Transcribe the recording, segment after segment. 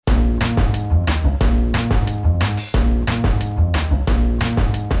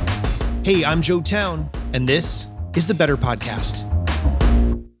Hey, I'm Joe Towne, and this is the Better Podcast.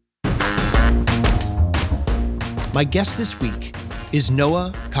 My guest this week is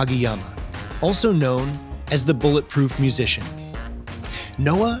Noah Kageyama, also known as the Bulletproof Musician.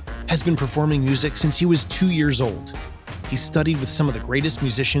 Noah has been performing music since he was 2 years old. He studied with some of the greatest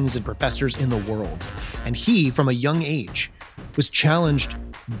musicians and professors in the world, and he, from a young age, was challenged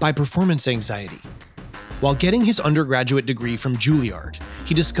by performance anxiety. While getting his undergraduate degree from Juilliard,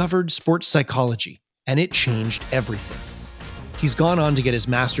 he discovered sports psychology, and it changed everything. He's gone on to get his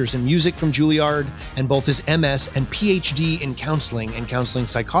master's in music from Juilliard and both his MS and PhD in counseling and counseling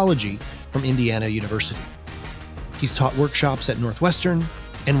psychology from Indiana University. He's taught workshops at Northwestern,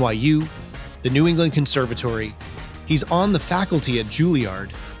 NYU, the New England Conservatory. He's on the faculty at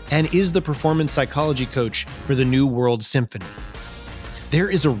Juilliard and is the performance psychology coach for the New World Symphony. There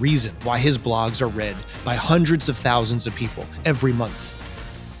is a reason why his blogs are read by hundreds of thousands of people every month.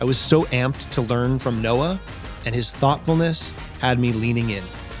 I was so amped to learn from Noah, and his thoughtfulness had me leaning in.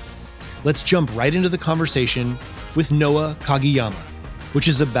 Let's jump right into the conversation with Noah Kageyama, which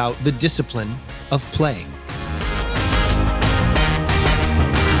is about the discipline of playing.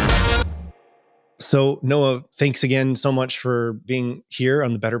 So Noah, thanks again so much for being here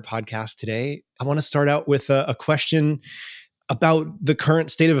on the Better Podcast today. I want to start out with a question about the current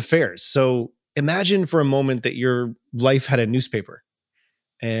state of affairs. So imagine for a moment that your life had a newspaper.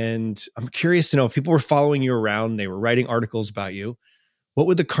 And I'm curious to know, if people were following you around, they were writing articles about you, what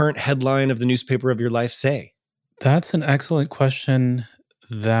would the current headline of the newspaper of your life say? That's an excellent question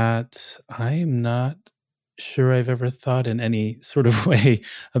that I'm not sure I've ever thought in any sort of way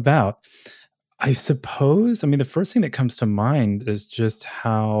about. I suppose, the first thing that comes to mind is just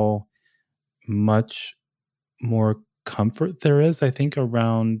how much more comfort there is, I think,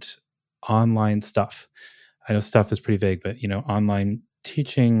 around online stuff. I know stuff is pretty vague, but, online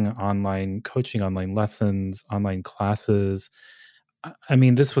teaching, online coaching, online lessons, online classes.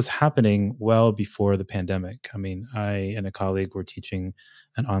 This was happening well before the pandemic. I and a colleague were teaching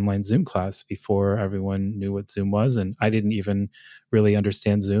an online Zoom class before everyone knew what Zoom was. And I didn't even really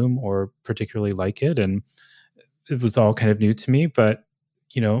understand Zoom or particularly like it. And it was all kind of new to me, but,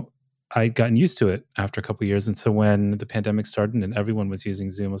 I'd gotten used to it after a couple of years. And so when the pandemic started and everyone was using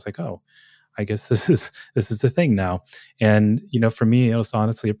Zoom, I was like, oh, I guess this is the thing now. And, for me, it was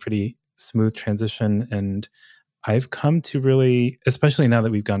honestly a pretty smooth transition. And I've come to really, especially now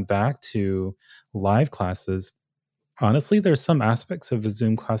that we've gone back to live classes, honestly, there's some aspects of the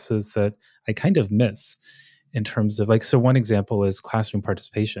Zoom classes that I kind of miss in terms of so one example is classroom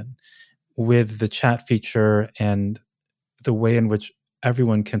participation. With the chat feature and the way in which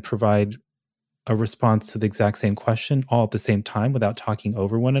everyone can provide a response to the exact same question all at the same time without talking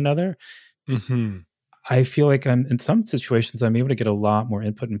over one another. Mm-hmm. I feel like in some situations, I'm able to get a lot more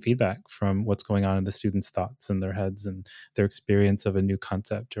input and feedback from what's going on in the students' thoughts and their heads and their experience of a new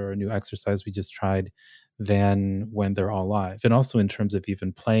concept or a new exercise we just tried than when they're all live. And also in terms of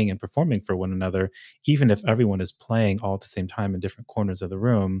even playing and performing for one another, even if everyone is playing all at the same time in different corners of the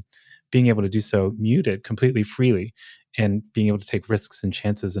room, being able to do so muted completely freely and being able to take risks and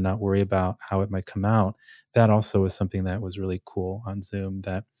chances and not worry about how it might come out, that also is something that was really cool on Zoom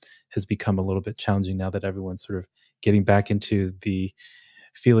that has become a little bit challenging now that everyone's sort of getting back into the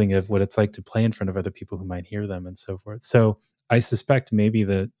feeling of what it's like to play in front of other people who might hear them and so forth. So I suspect maybe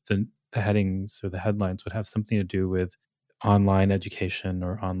the headings or the headlines would have something to do with online education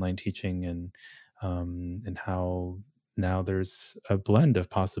or online teaching and how now there's a blend of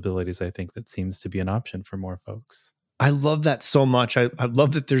possibilities, I think, that seems to be an option for more folks. I love that so much. I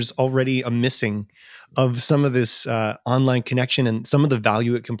love that there's already a missing of some of this online connection and some of the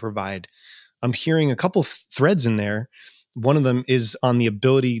value it can provide. I'm hearing a couple threads in there. One of them is on the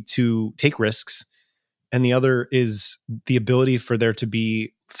ability to take risks, and the other is the ability for there to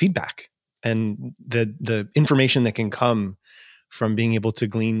be feedback and the information that can come from being able to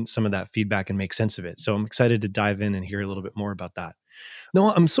glean some of that feedback and make sense of it. So I'm excited to dive in and hear a little bit more about that.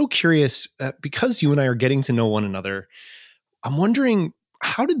 Noah, I'm so curious, because you and I are getting to know one another, I'm wondering,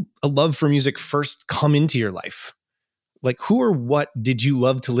 how did a love for music first come into your life? Who or what did you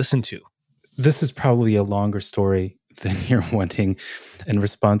love to listen to? This is probably a longer story than you're wanting in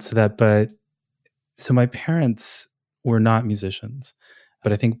response to that. But so my parents were not musicians,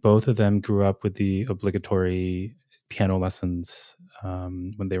 but I think both of them grew up with the obligatory piano lessons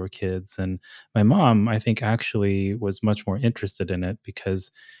when they were kids. And my mom, I think, actually was much more interested in it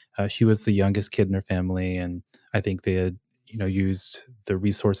because she was the youngest kid in her family. And I think they had, used the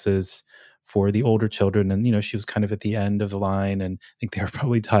resources for the older children. And, she was kind of at the end of the line, and I think they were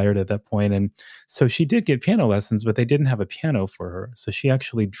probably tired at that point. And so she did get piano lessons, but they didn't have a piano for her. So she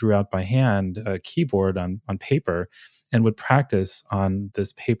actually drew out by hand a keyboard on paper and would practice on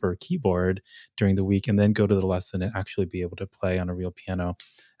this paper keyboard during the week, and then go to the lesson and actually be able to play on a real piano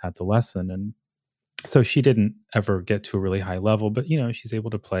at the lesson. And so she didn't ever get to a really high level, but she's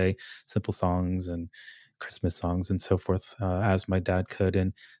able to play simple songs and Christmas songs and so forth, as my dad could.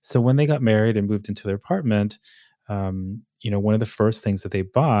 And so when they got married and moved into their apartment, one of the first things that they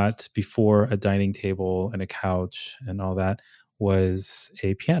bought before a dining table and a couch and all that was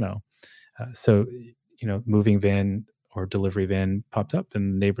a piano. So moving van or delivery van popped up,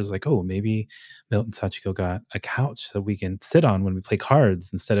 and the neighbors like, oh, maybe Milton Sachiko got a couch that we can sit on when we play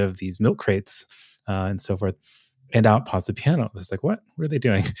cards instead of these milk crates, and so forth. And out pops a piano. It's like, what are they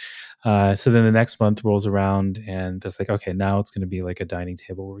doing? So then the next month rolls around, and it's like, okay, now it's going to be like a dining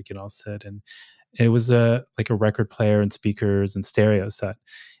table where we can all sit. And it was like a record player and speakers and stereo set.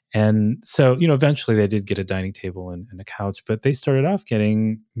 And so, eventually they did get a dining table and a couch, but they started off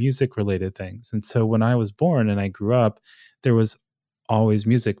getting music related things. And so when I was born and I grew up, there was always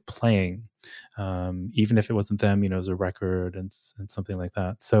music playing, even if it wasn't them, it was a record and something like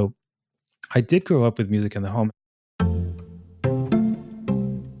that. So I did grow up with music in the home.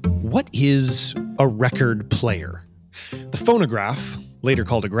 What is a record player? The phonograph, later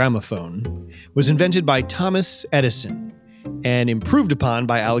called a gramophone, was invented by Thomas Edison and improved upon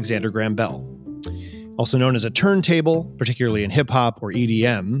by Alexander Graham Bell. Also known as a turntable, particularly in hip-hop or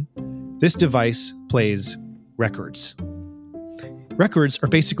EDM, this device plays records. Records are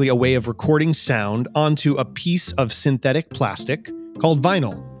basically a way of recording sound onto a piece of synthetic plastic called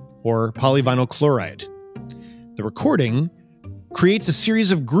vinyl or polyvinyl chloride. The recording creates a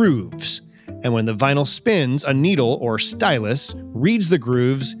series of grooves, and when the vinyl spins, a needle or stylus reads the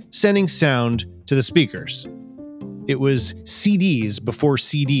grooves, sending sound to the speakers. It was CDs before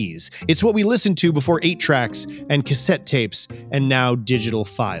CDs. It's what we listened to before 8-tracks and cassette tapes, and now digital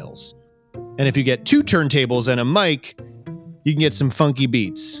files. And if you get 2 turntables and a mic, you can get some funky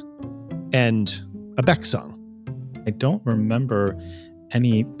beats and a Beck song. I don't remember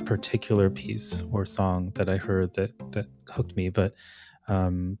any particular piece or song that I heard that hooked me, but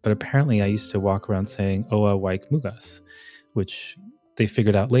apparently I used to walk around saying "Oa waik mugas," which they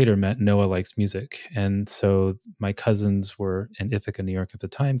figured out later meant Noah likes music. And so my cousins were in Ithaca, New York at the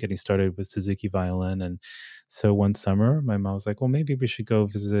time, getting started with Suzuki violin. And so one summer, my mom was like, well, maybe we should go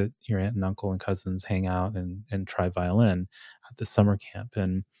visit your aunt and uncle and cousins, hang out and try violin at the summer camp.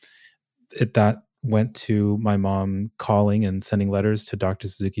 And that went to my mom calling and sending letters to Dr.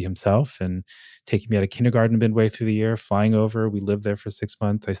 Suzuki himself and taking me out of kindergarten midway through the year, flying over. We lived there for 6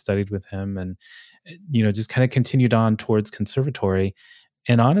 months. I studied with him and, just kind of continued on towards conservatory.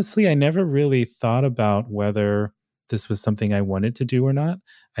 And honestly, I never really thought about whether this was something I wanted to do or not.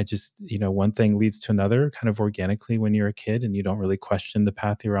 I just, one thing leads to another kind of organically when you're a kid and you don't really question the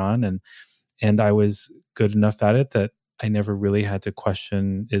path you're on. And I was good enough at it that I never really had to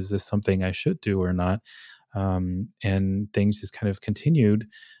question, is this something I should do or not? And things just kind of continued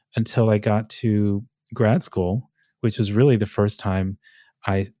until I got to grad school, which was really the first time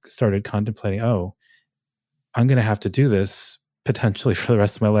I started contemplating, I'm going to have to do this potentially for the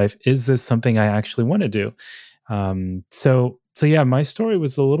rest of my life. Is this something I actually want to do? So yeah, my story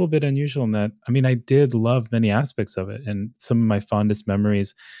was a little bit unusual in that, I did love many aspects of it. And some of my fondest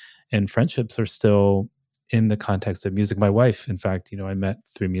memories and friendships are still in the context of music. My wife, in fact, I met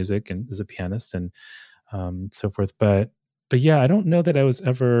through music and is a pianist and so forth. But yeah, I don't know that I was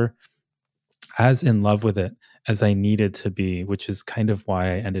ever as in love with it as I needed to be, which is kind of why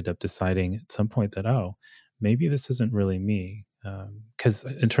I ended up deciding at some point that, maybe this isn't really me. Because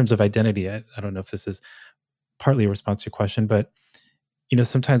in terms of identity, I don't know if this is partly a response to your question, but,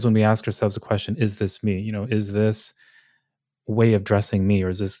 sometimes when we ask ourselves a question, is this me? Is this way of dressing me? Or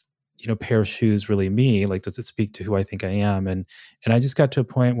is this, pair of shoes really me? Like, does it speak to who I think I am? And I just got to a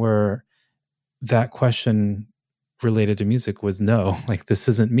point where that question related to music was no, like this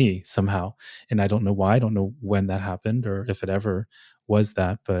isn't me somehow. And I don't know why. I don't know when that happened or if it ever was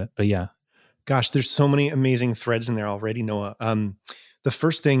that, but yeah. Gosh, there's so many amazing threads in there already, Noah. The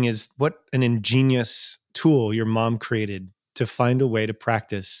first thing is what an ingenious tool your mom created to find a way to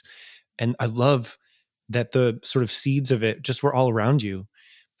practice. And I love that the sort of seeds of it just were all around you,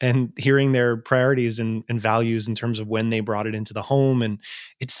 and hearing their priorities and values in terms of when they brought it into the home. And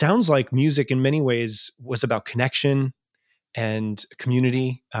it sounds like music in many ways was about connection and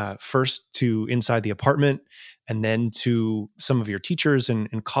community, first to inside the apartment, and then to some of your teachers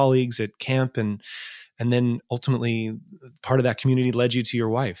and colleagues at camp. And then ultimately part of that community led you to your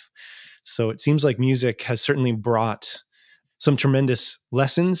wife. So it seems like music has certainly brought some tremendous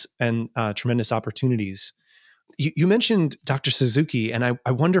lessons and tremendous opportunities. You mentioned Dr. Suzuki, and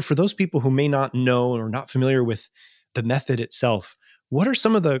I wonder, for those people who may not know or not familiar with the method itself, what are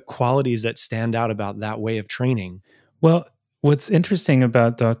some of the qualities that stand out about that way of training? Well, what's interesting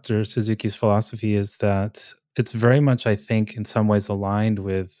about Dr. Suzuki's philosophy is that it's very much, I think, in some ways aligned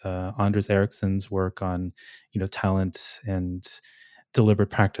with Anders Ericsson's work on, talent and deliberate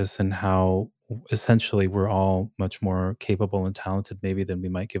practice, and how essentially we're all much more capable and talented maybe than we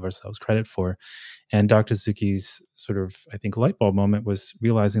might give ourselves credit for. And Dr. Suzuki's sort of, I think, light bulb moment was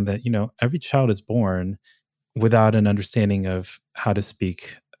realizing that, every child is born without an understanding of how to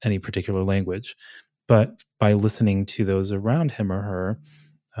speak any particular language. But by listening to those around him or her,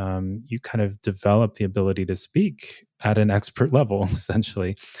 you kind of develop the ability to speak at an expert level,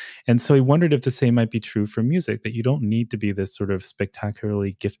 essentially. And so he wondered if the same might be true for music, that you don't need to be this sort of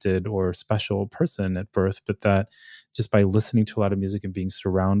spectacularly gifted or special person at birth, but that just by listening to a lot of music and being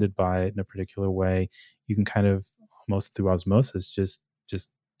surrounded by it in a particular way, you can kind of almost through osmosis just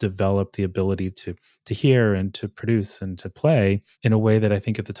develop the ability to hear and to produce and to play in a way that I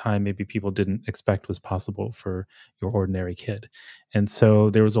think at the time maybe people didn't expect was possible for your ordinary kid. And so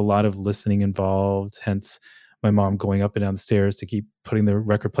there was a lot of listening involved, hence my mom going up and down the stairs to keep putting the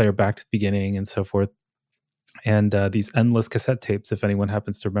record player back to the beginning and so forth. And these endless cassette tapes, if anyone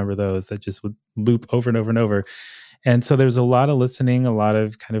happens to remember those, that just would loop over and over and over. And so there's a lot of listening, a lot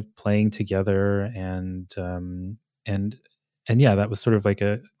of kind of playing together, and yeah, that was sort of like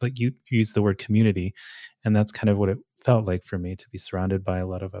you used the word community, and that's kind of what it felt like for me, to be surrounded by a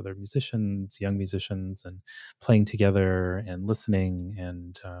lot of other musicians, young musicians, and playing together and listening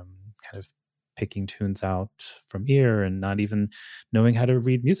and kind of picking tunes out from ear and not even knowing how to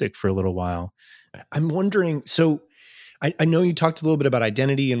read music for a little while. I'm wondering, so I know you talked a little bit about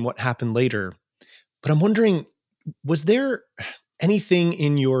identity and what happened later, but I'm wondering, was there anything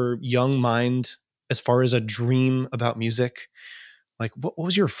in your young mind as far as a dream about music? Like, what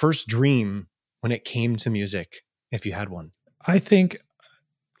was your first dream when it came to music, if you had one? I think,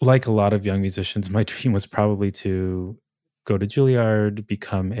 like a lot of young musicians, my dream was probably to go to Juilliard,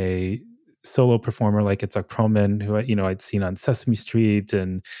 become a solo performer like Itzhak Perlman, who I'd seen on Sesame Street,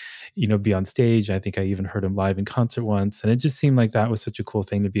 and be on stage. I think I even heard him live in concert once, and it just seemed like that was such a cool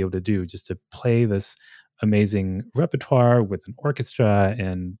thing to be able to do, just to play this amazing repertoire with an orchestra,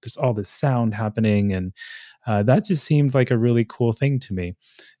 and there's all this sound happening, and that just seemed like a really cool thing to me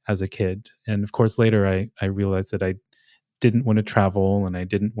as a kid. And of course, later I realized that I didn't want to travel, and I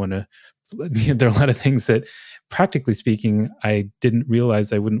didn't want to. There are a lot of things that, practically speaking, I didn't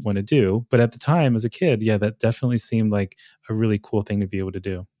realize I wouldn't want to do. But at the time, as a kid, yeah, that definitely seemed like a really cool thing to be able to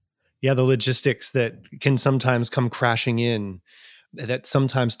do. Yeah, the logistics that can sometimes come crashing in, that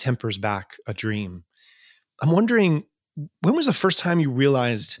sometimes tempers back a dream. I'm wondering, when was the first time you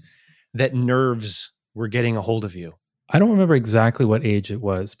realized that nerves were getting a hold of you? I don't remember exactly what age it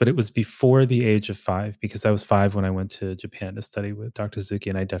was, but it was before the age of 5, because I was 5 when I went to Japan to study with Dr. Suzuki,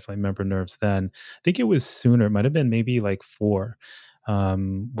 and I definitely remember nerves then. I think it was sooner. It might have been maybe like 4,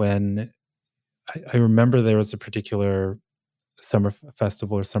 when I remember there was a particular summer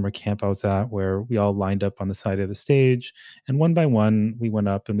festival or summer camp I was at, where we all lined up on the side of the stage, and one by one we went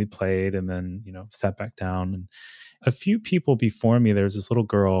up and we played, and then sat back down. And a few people before me, there was this little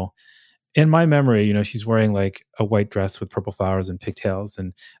girl. In my memory, she's wearing like a white dress with purple flowers and pigtails.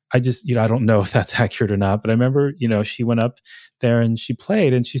 And I just, I don't know if that's accurate or not, but I remember, she went up there and she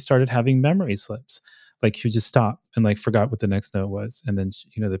played, and she started having memory slips. Like, she would just stop and like forgot what the next note was. And then,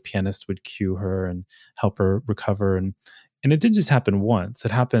 the pianist would cue her and help her recover. And it didn't just happen once,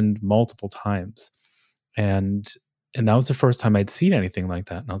 it happened multiple times. And that was the first time I'd seen anything like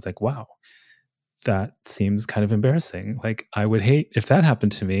that. And I was like, wow, that seems kind of embarrassing. Like, I would hate if that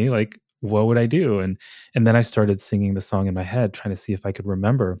happened to me. Like, what would I do? And then I started singing the song in my head, trying to see if I could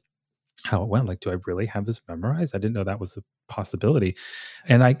remember how it went. Like, do I really have this memorized? I didn't know that was a possibility.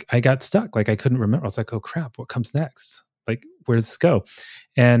 And I got stuck. Like, I couldn't remember. I was like, oh crap, what comes next? Like, where does this go?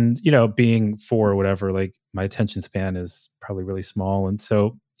 And, being 4 or whatever, like, my attention span is probably really small. And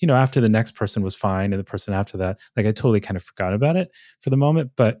so, after the next person was fine, and the person after that, like, I totally kind of forgot about it for the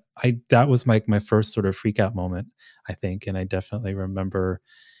moment. But that was my first sort of freak out moment, I think. And I definitely remember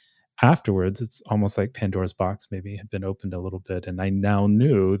afterwards, it's almost like Pandora's box maybe had been opened a little bit. And I now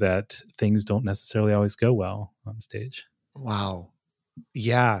knew that things don't necessarily always go well on stage. Wow.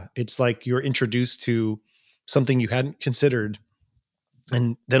 Yeah. It's like you're introduced to something you hadn't considered.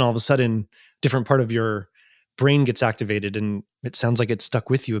 And then all of a sudden, different part of your brain gets activated, and it sounds like it stuck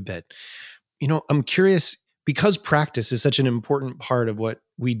with you a bit. I'm curious, because practice is such an important part of what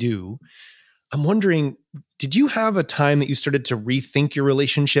we do, I'm wondering, did you have a time that you started to rethink your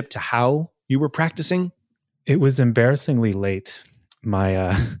relationship to how you were practicing? It was embarrassingly late,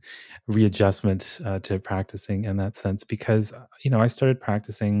 my readjustment to practicing in that sense, because, I started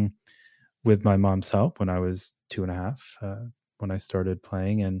practicing with my mom's help when I was 2.5, when I started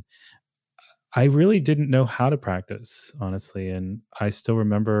playing. And I really didn't know how to practice, honestly. And I still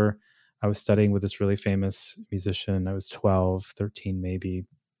remember I was studying with this really famous musician. I was 12, 13, maybe.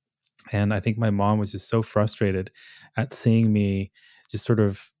 And I think my mom was just so frustrated at seeing me just sort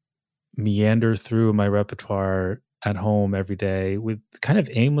of meander through my repertoire at home every day with kind of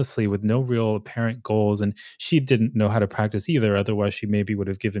aimlessly with no real apparent goals. And she didn't know how to practice either. Otherwise, she maybe would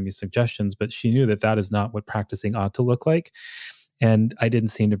have given me suggestions, but she knew that that is not what practicing ought to look like. And I didn't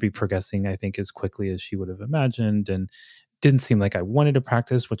seem to be progressing, I think, as quickly as she would have imagined. And didn't seem like I wanted to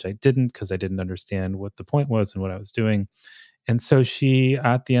practice, which I didn't because I didn't understand what the point was and what I was doing. And so she,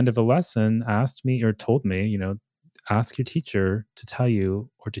 at the end of the lesson, asked me or told me, ask your teacher to tell you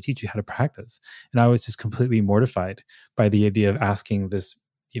or to teach you how to practice. And I was just completely mortified by the idea of asking this,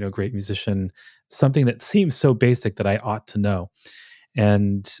 great musician something that seems so basic that I ought to know.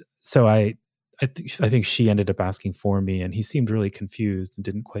 And so I think she ended up asking for me, and he seemed really confused and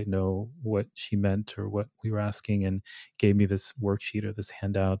didn't quite know what she meant or what we were asking, and gave me this worksheet or this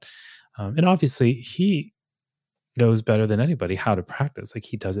handout. And obviously, he knows better than anybody how to practice. Like,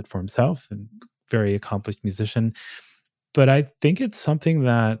 he does it for himself, and very accomplished musician. But I think it's something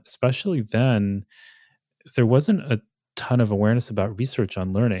that, especially then, there wasn't a ton of awareness about research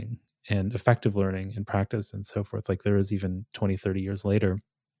on learning and effective learning and practice and so forth, like there is even 20, 30 years later.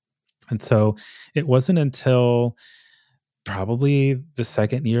 And so it wasn't until probably the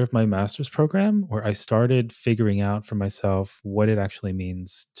second year of my master's program where I started figuring out for myself what it actually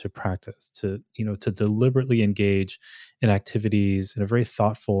means to practice, to deliberately engage in activities in a very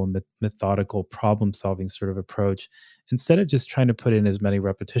thoughtful and methodical problem solving sort of approach, instead of just trying to put in as many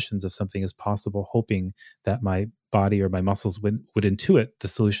repetitions of something as possible, hoping that my body or my muscles would intuit the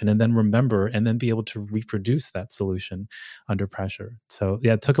solution and then remember and then be able to reproduce that solution under pressure. So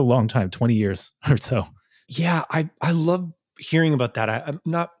yeah, it took a long time, 20 years or so. Yeah, I love hearing about that. I'm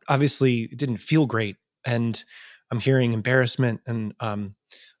not, obviously, it didn't feel great. And I'm hearing embarrassment, and I'm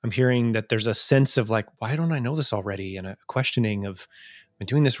hearing that there's a sense of like, why don't I know this already? And a questioning of, I've been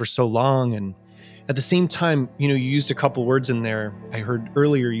doing this for so long. And at the same time, you used a couple words in there. I heard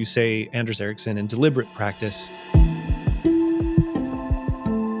earlier you say Anders Ericsson and deliberate practice.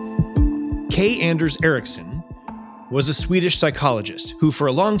 K. Anders Ericsson was a Swedish psychologist who for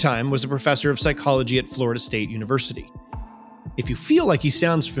a long time was a professor of psychology at Florida State University. If you feel like he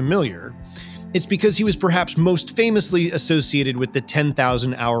sounds familiar, it's because he was perhaps most famously associated with the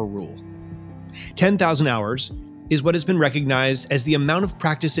 10,000 hour rule. 10,000 hours is what has been recognized as the amount of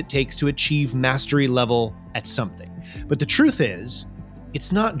practice it takes to achieve mastery level at something. But the truth is,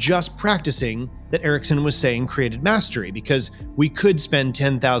 it's not just practicing that Ericsson was saying created mastery, because we could spend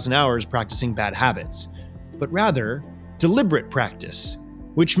 10,000 hours practicing bad habits, but rather deliberate practice,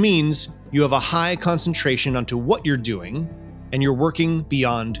 which means you have a high concentration onto what you're doing and you're working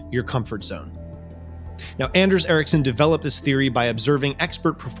beyond your comfort zone. Now, Anders Ericsson developed this theory by observing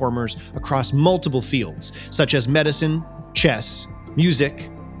expert performers across multiple fields, such as medicine, chess,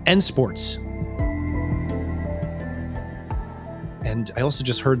 music, and sports. And I also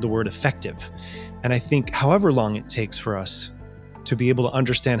just heard the word effective. And I think however long it takes for us to be able to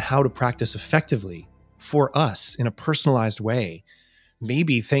understand how to practice effectively for us in a personalized way,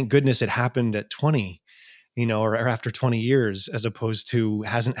 maybe, thank goodness, it happened at 20, or after 20 years, as opposed to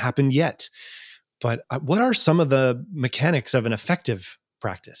hasn't happened yet. But what are some of the mechanics of an effective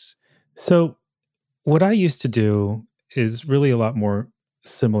practice? So what I used to do is really a lot more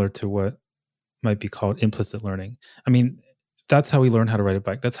similar to what might be called implicit learning. I mean, that's how we learn how to ride a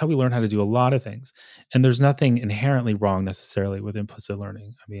bike. That's how we learn how to do a lot of things. And there's nothing inherently wrong necessarily with implicit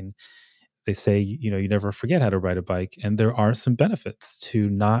learning. I mean, they say, you never forget how to ride a bike. And there are some benefits to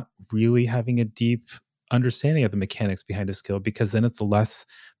not really having a deep understanding of the mechanics behind a skill, because then it's less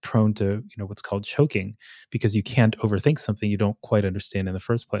prone to, what's called choking, because you can't overthink something you don't quite understand in the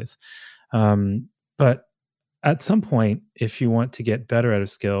first place. But at some point, if you want to get better at a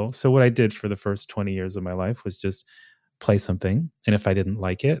skill, so what I did for the first 20 years of my life was just play something. And if I didn't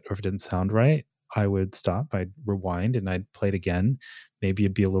like it or if it didn't sound right, I would stop, I'd rewind, and I'd play it again. Maybe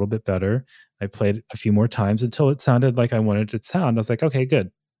it'd be a little bit better. I played a few more times until it sounded like I wanted it to sound. I was like, okay,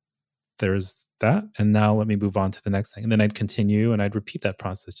 good. There's that. And now let me move on to the next thing. And then I'd continue and I'd repeat that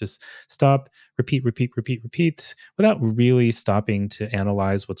process. Just stop, repeat, without really stopping to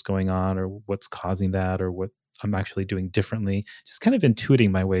analyze what's going on or what's causing that or what I'm actually doing differently, just kind of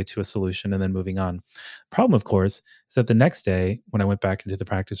intuiting my way to a solution and then moving on. Problem, of course, is that the next day when I went back into the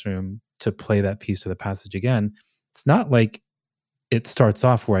practice room to play that piece or the passage again, it's not like it starts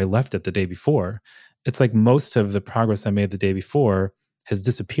off where I left it the day before. It's like most of the progress I made the day before has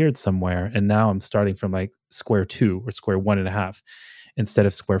disappeared somewhere. And now I'm starting from like square two or square 1.5 instead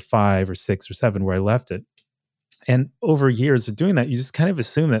of square 5 or 6 or 7 where I left it. And over years of doing that, you just kind of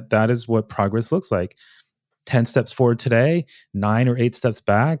assume that that is what progress looks like. 10 steps forward today, 9 or 8 steps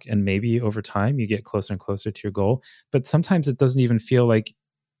back, and maybe over time you get closer and closer to your goal. But sometimes it doesn't even feel like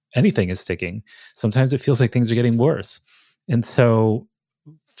anything is sticking. Sometimes it feels like things are getting worse. And so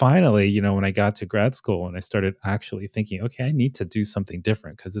finally, when I got to grad school and I started actually thinking, okay, I need to do something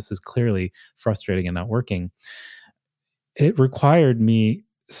different because this is clearly frustrating and not working, it required me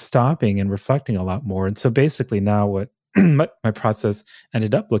stopping and reflecting a lot more. And so basically now what my process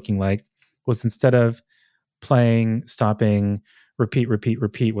ended up looking like was, instead of playing, stopping, repeat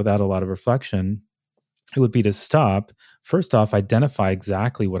without a lot of reflection, it would be to stop, first off, identify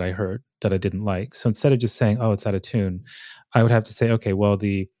exactly what I heard that I didn't like. So instead of just saying, oh, it's out of tune, I would have to say, okay, well,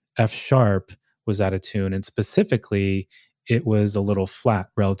 the F sharp was out of tune. And specifically, it was a little flat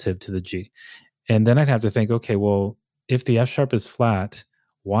relative to the G. And then I'd have to think, okay, well, if the F sharp is flat,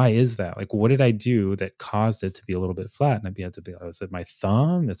 why is that? Like, what did I do that caused it to be a little bit flat? And I'd be able to be, oh, is it my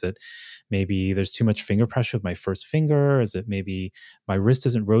thumb? Is it maybe there's too much finger pressure with my first finger? Is it maybe my wrist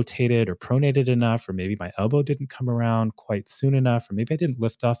isn't rotated or pronated enough? Or maybe my elbow didn't come around quite soon enough? Or maybe I didn't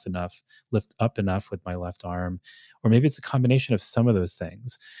lift up enough with my left arm? Or maybe it's a combination of some of those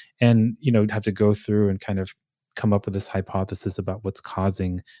things. And, have to go through and kind of come up with this hypothesis about what's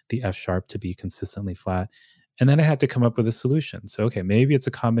causing the F sharp to be consistently flat. And then I had to come up with a solution. So, okay, maybe it's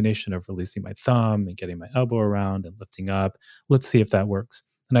a combination of releasing my thumb and getting my elbow around and lifting up. Let's see if that works.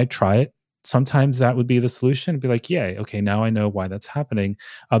 And I'd try it. Sometimes that would be the solution. It'd be like, yay, okay, now I know why that's happening.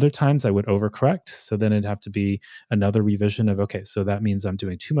 Other times I would overcorrect. So then it'd have to be another revision of, okay, so that means I'm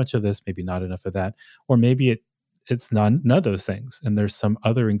doing too much of this, maybe not enough of that. Or maybe it's none of those things. And there's some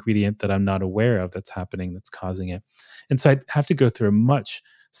other ingredient that I'm not aware of that's happening that's causing it. And so I'd have to go through a much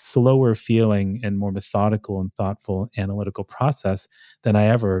slower feeling and more methodical and thoughtful analytical process than I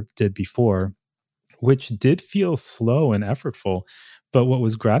ever did before, which did feel slow and effortful. But what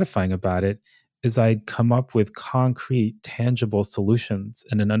was gratifying about it is I'd come up with concrete, tangible solutions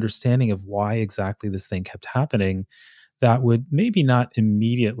and an understanding of why exactly this thing kept happening that would maybe not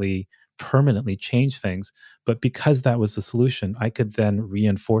immediately permanently change things, but because that was the solution, I could then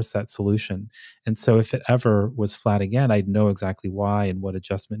reinforce that solution. And so if it ever was flat again, I'd know exactly why and what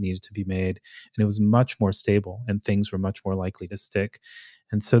adjustment needed to be made. And it was much more stable and things were much more likely to stick.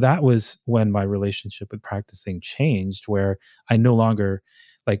 And so that was when my relationship with practicing changed, where I no longer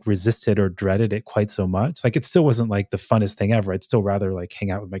like resisted or dreaded it quite so much. Like, it still wasn't like the funnest thing ever. I'd still rather like hang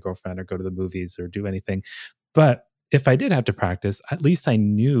out with my girlfriend or go to the movies or do anything. But if I did have to practice, at least I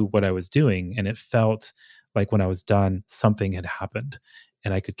knew what I was doing. And it felt like when I was done, something had happened.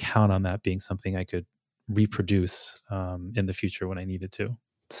 And I could count on that being something I could reproduce in the future when I needed to.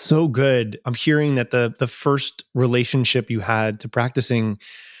 So good. I'm hearing that the first relationship you had to practicing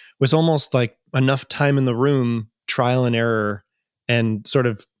was almost like enough time in the room, trial and error, and sort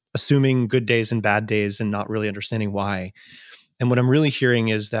of assuming good days and bad days and not really understanding why. And what I'm really hearing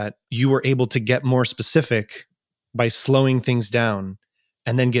is that you were able to get more specific by slowing things down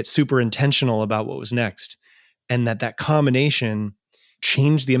and then get super intentional about what was next. And that combination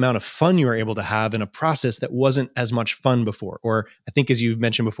changed the amount of fun you were able to have in a process that wasn't as much fun before. Or I think, as you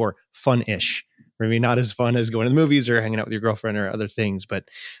mentioned before, fun-ish. Maybe not as fun as going to the movies or hanging out with your girlfriend or other things, but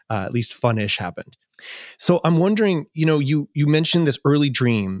at least fun-ish happened. So I'm wondering, you mentioned this early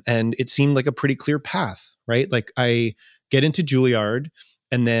dream and it seemed like a pretty clear path, right? Like, I get into Juilliard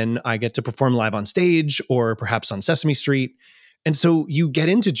and then I get to perform live on stage or perhaps on Sesame Street. And so you get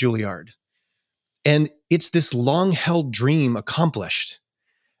into Juilliard and it's this long-held dream accomplished.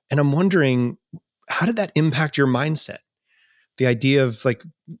 And I'm wondering, how did that impact your mindset? The idea of like,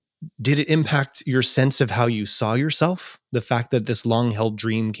 did it impact your sense of how you saw yourself? The fact that this long-held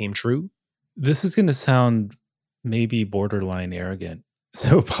dream came true? This is going to sound maybe borderline arrogant,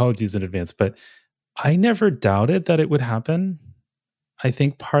 so apologies in advance, but I never doubted that it would happen. I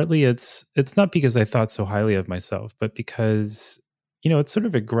think partly it's not because I thought so highly of myself, but because, it's sort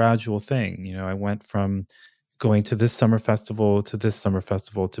of a gradual thing. I went from going to this summer festival to this summer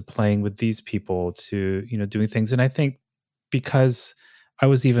festival to playing with these people to, doing things. And I think because I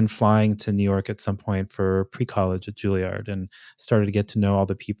was even flying to New York at some point for pre-college at Juilliard and started to get to know all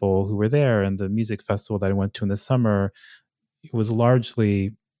the people who were there, and the music festival that I went to in the summer, it was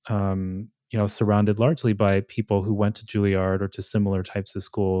largely, surrounded largely by people who went to Juilliard or to similar types of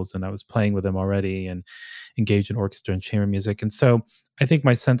schools, and I was playing with them already and engaged in orchestra and chamber music. And so I think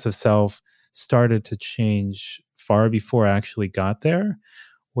my sense of self started to change far before I actually got there,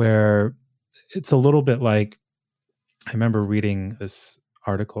 where it's a little bit like, I remember reading this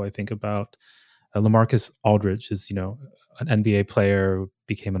article, I think, about LaMarcus Aldridge is, an NBA player who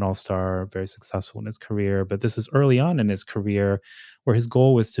became an all-star, very successful in his career. But this is early on in his career where his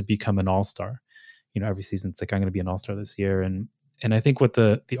goal was to become an all-star. Every season it's like, I'm going to be an all-star this year. And I think what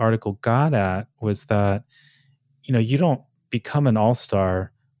the article got at was that, you don't become an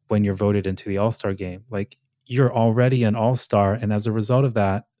all-star when you're voted into the all-star game. Like, you're already an all-star. And as a result of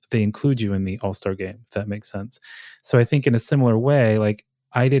that, they include you in the all-star game, if that makes sense. So I think in a similar way, like,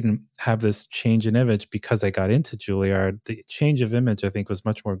 I didn't have this change in image because I got into Juilliard. The change of image, I think, was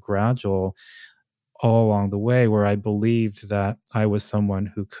much more gradual all along the way, where I believed that I was someone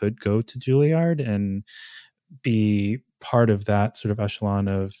who could go to Juilliard and be part of that sort of echelon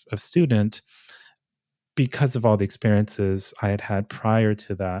of student because of all the experiences I had had prior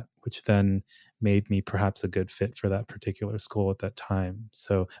to that, which then made me perhaps a good fit for that particular school at that time.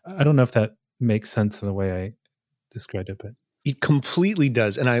 So I don't know if that makes sense in the way I described it, but it completely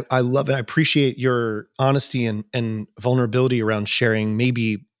does. And I love it. I appreciate your honesty and vulnerability around sharing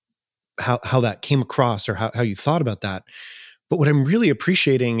maybe how that came across or how you thought about that. But what I'm really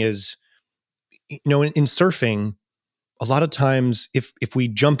appreciating is, in surfing, a lot of times if we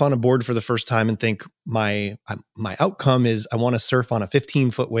jump on a board for the first time and think my outcome is I want to surf on a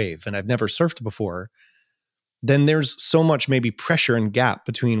 15-foot wave and I've never surfed before, then there's so much maybe pressure and gap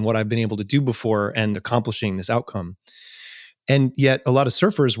between what I've been able to do before and accomplishing this outcome. And yet a lot of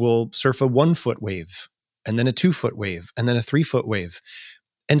surfers will surf a 1-foot wave and then a 2-foot wave and then a 3-foot wave.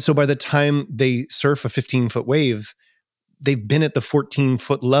 And so by the time they surf a 15-foot wave, they've been at the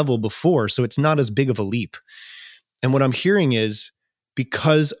 14-foot level before. So it's not as big of a leap. And what I'm hearing is,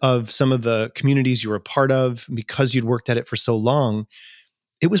 because of some of the communities you were a part of, because you'd worked at it for so long,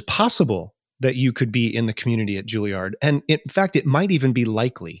 it was possible that you could be in the community at Juilliard. And in fact, it might even be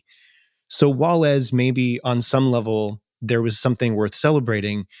likely. So while as maybe on some level there was something worth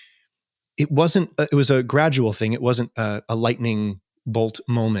celebrating, it was a gradual thing. It wasn't a lightning bolt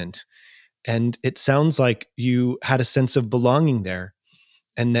moment. And it sounds like you had a sense of belonging there,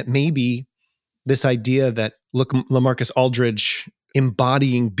 and that maybe this idea that, look, LaMarcus Aldridge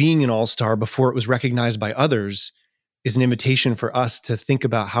embodying being an all-star before it was recognized by others is an invitation for us to think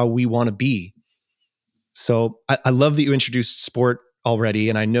about how we want to be. So I love that you introduced sport already,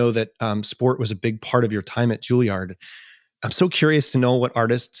 and I know that sport was a big part of your time at Juilliard. I'm so curious to know what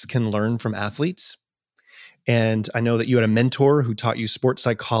artists can learn from athletes. And I know that you had a mentor who taught you sports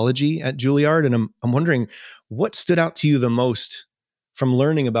psychology at Juilliard, and I'm wondering what stood out to you the most from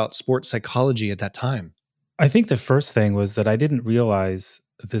learning about sports psychology at that time. I think the first thing was that I didn't realize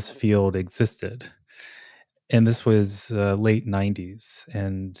this field existed. And this was late 90s.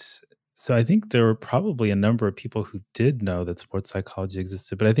 And so I think there were probably a number of people who did know that sports psychology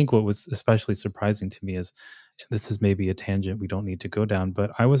existed. But I think what was especially surprising to me is, this is maybe a tangent we don't need to go down,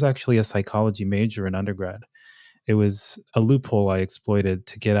 but I was actually a psychology major in undergrad. It was a loophole I exploited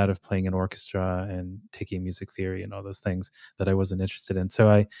to get out of playing an orchestra and taking music theory and all those things that I wasn't interested in. So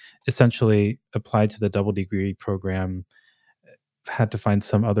I essentially applied to the double degree program, had to find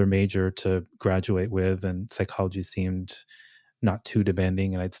some other major to graduate with, and psychology seemed not too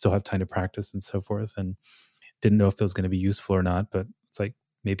demanding and I'd still have time to practice and so forth, and didn't know if it was going to be useful or not, but it's like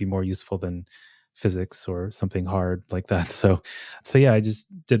maybe more useful than physics or something hard like that. So yeah, I just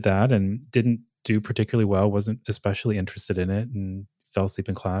did that and didn't do particularly well, wasn't especially interested in it, and fell asleep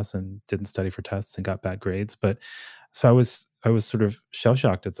in class and didn't study for tests and got bad grades. But so I was sort of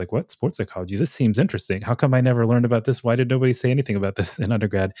shell-shocked. It's like, what? Sports psychology? This seems interesting. How come I never learned about this? Why did nobody say anything about this in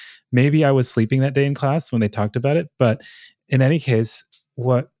undergrad? Maybe I was sleeping that day in class when they talked about it. But in any case,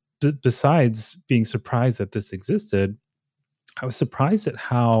 besides being surprised that this existed, I was surprised at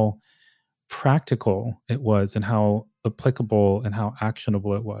how practical it was and how applicable and how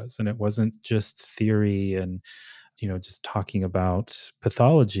actionable it was. And it wasn't just theory and, just talking about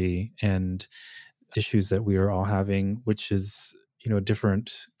pathology and issues that we are all having, which is, a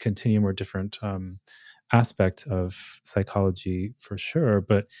different continuum or different aspect of psychology for sure.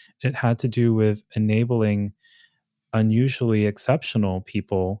 But it had to do with enabling unusually exceptional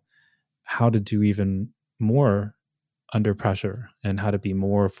people how to do even more under pressure and how to be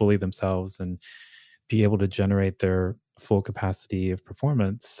more fully themselves and be able to generate their full capacity of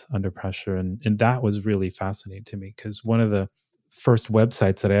performance under pressure. And that was really fascinating to me, because one of the first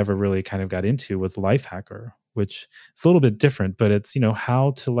websites that I ever really kind of got into was Lifehacker, which is a little bit different, but it's,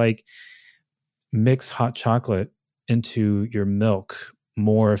 how to mix hot chocolate into your milk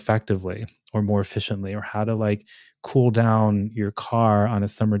more effectively or more efficiently, or how to like cool down your car on a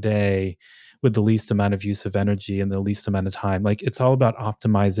summer day with the least amount of use of energy and the least amount of time. Like it's all about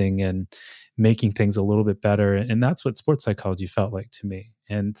optimizing and making things a little bit better. And that's what sports psychology felt like to me.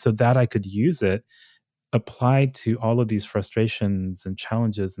 And so that I could use it applied to all of these frustrations and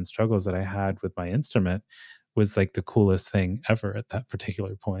challenges and struggles that I had with my instrument was like the coolest thing ever at that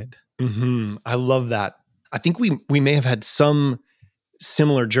particular point. I love that. I think we may have had some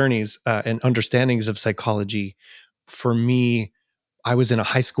similar journeys and understandings of psychology. For me, I was in a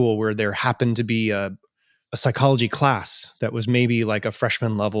high school where there happened to be a psychology class that was maybe like a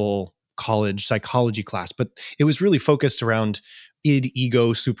freshman level college psychology class, but it was really focused around id,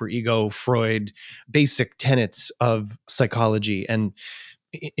 ego, superego, Freud, basic tenets of psychology. And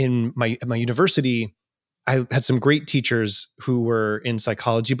in my university, I had some great teachers who were in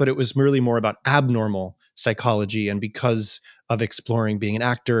psychology, but it was really more about abnormal psychology. And because of exploring being an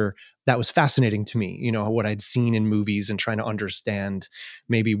actor, that was fascinating to me, what I'd seen in movies and trying to understand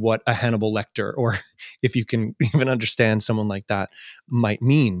maybe what a Hannibal Lecter, or if you can even understand someone like that, might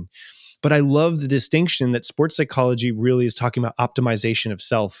mean. But I love the distinction that sports psychology really is talking about optimization of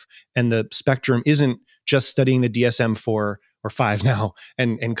self. And the spectrum isn't just studying the DSM-4 or 5 now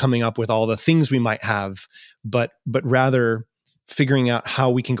and coming up with all the things we might have, but rather figuring out how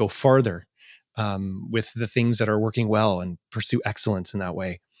we can go farther with the things that are working well and pursue excellence in that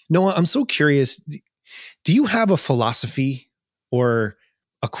way. Noah, I'm so curious. Do you have a philosophy or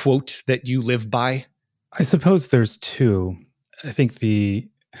a quote that you live by? I suppose there's two. I think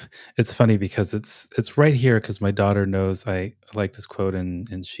it's funny because it's right here because my daughter knows I like this quote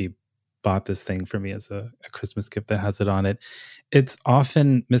and she bought this thing for me as a Christmas gift that has it on it. It's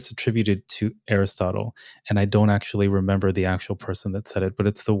often misattributed to Aristotle, and I don't actually remember the actual person that said it, but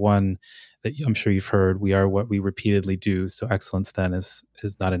it's the one that I'm sure you've heard, we are what we repeatedly do. So excellence then is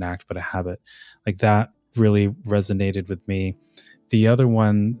not an act, but a habit. Like that really resonated with me. The other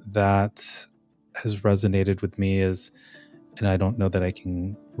one that has resonated with me is, and I don't know that I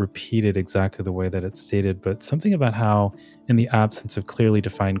can repeat it exactly the way that it's stated, but something about how in the absence of clearly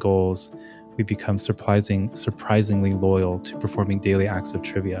defined goals, we become surprisingly loyal to performing daily acts of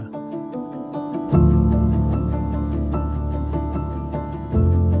trivia.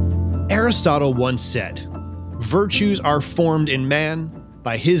 Aristotle once said, "Virtues are formed in man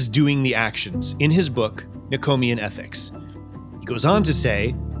by his doing the actions," in his book, Nicomachean Ethics. He goes on to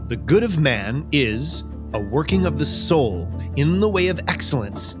say, "The good of man is a working of the soul in the way of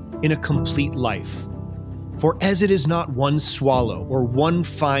excellence in a complete life. For as it is not one swallow or one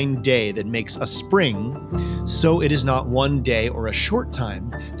fine day that makes a spring, so it is not one day or a short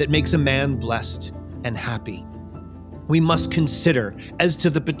time that makes a man blessed and happy. We must consider as to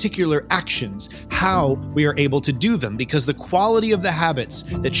the particular actions how we are able to do them, because the quality of the habits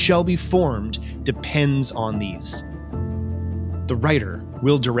that shall be formed depends on these." The writer,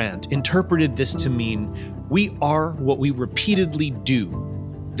 Will Durant, interpreted this to mean we are what we repeatedly do.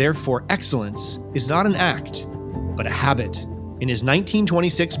 Therefore, excellence is not an act, but a habit, in his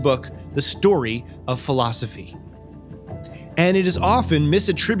 1926 book, The Story of Philosophy. And it is often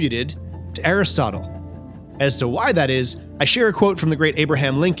misattributed to Aristotle. As to why that is, I share a quote from the great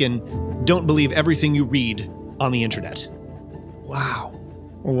Abraham Lincoln: "Don't believe everything you read on the internet."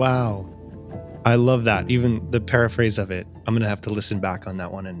 Wow. I love that. Even the paraphrase of it. I'm going to have to listen back on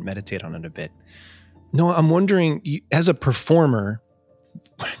that one and meditate on it a bit. No, I'm wondering, as a performer,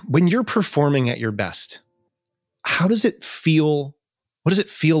 when you're performing at your best, how does it feel? What does it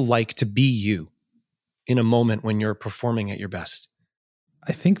feel like to be you in a moment when you're performing at your best?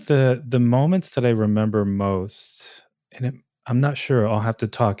 I think the moments that I remember most, and I'm not sure, I'll have to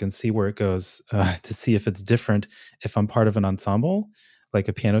talk and see where it goes to see if it's different if I'm part of an ensemble, like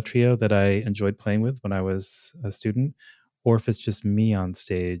a piano trio that I enjoyed playing with when I was a student, or if it's just me on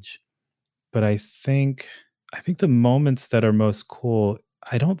stage. But I think the moments that are most cool,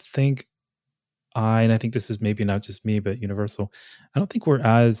 I don't think and I think this is maybe not just me, but universal, I don't think we're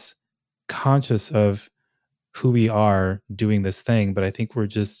as conscious of who we are doing this thing, but I think we're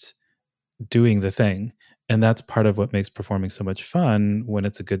just doing the thing. And that's part of what makes performing so much fun when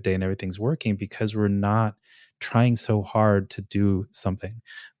it's a good day and everything's working, because we're not trying so hard to do something,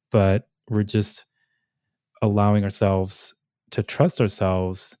 but we're just allowing ourselves to trust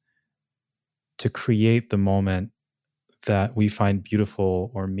ourselves to create the moment that we find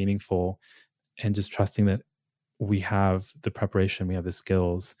beautiful or meaningful, and just trusting that we have the preparation, we have the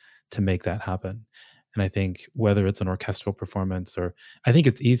skills to make that happen. And I think whether it's an orchestral performance, or I think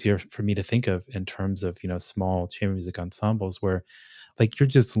it's easier for me to think of in terms of, small chamber music ensembles where like you're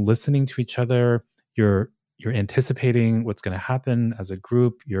just listening to each other, you're anticipating what's going to happen as a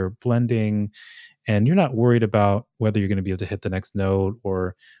group, you're blending, and you're not worried about whether you're going to be able to hit the next note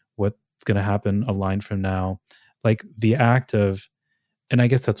or what's going to happen a line from now. Like the act of, and I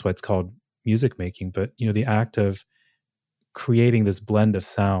guess that's why it's called music making, but the act of creating this blend of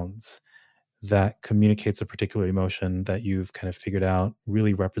sounds that communicates a particular emotion that you've kind of figured out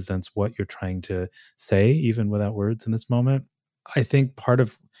really represents what you're trying to say, even without words in this moment. I think part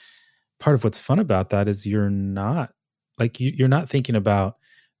of what's fun about that is you're not you're not thinking about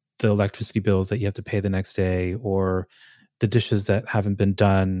the electricity bills that you have to pay the next day, or the dishes that haven't been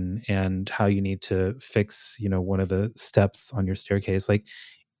done and how you need to fix, one of the steps on your staircase. Like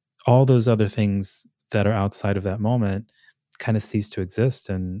all those other things that are outside of that moment kind of cease to exist,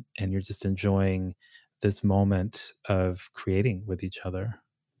 and you're just enjoying this moment of creating with each other.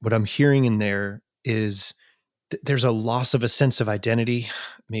 What I'm hearing in there is there's a loss of a sense of identity.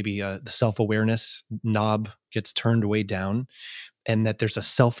 Maybe the self-awareness knob gets turned way down, and that there's a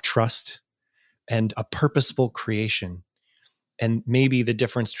self-trust and a purposeful creation. And maybe the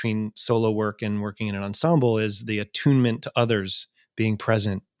difference between solo work and working in an ensemble is the attunement to others being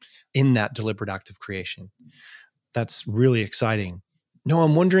present in that deliberate act of creation. That's really exciting. No,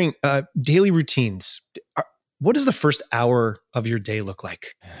 I'm wondering, daily routines. What does the first hour of your day look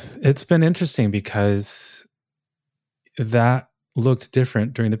like? It's been interesting because that looked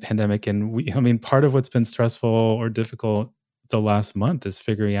different during the pandemic. And part of what's been stressful or difficult the last month is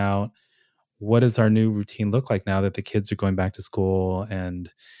figuring out what does our new routine look like now that the kids are going back to school and,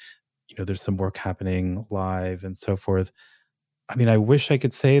 there's some work happening live and so forth. I wish I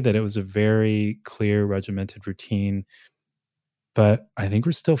could say that it was a very clear, regimented routine, but I think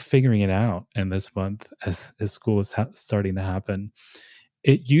we're still figuring it out in this month as school is starting to happen.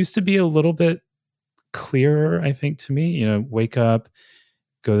 It used to be a little bit clearer, I think, to me. Wake up,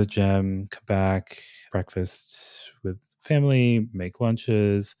 go to the gym, come back, breakfast with family, make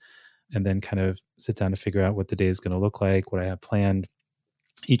lunches, and then kind of sit down to figure out what the day is going to look like, what I have planned.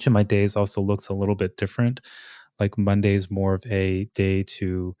 Each of my days also looks a little bit different. Like Monday is more of a day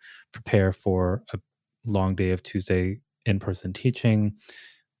to prepare for a long day of Tuesday in-person teaching.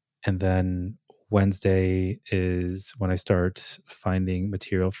 And then Wednesday is when I start finding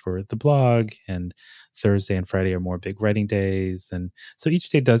material for the blog, and Thursday and Friday are more big writing days. And so each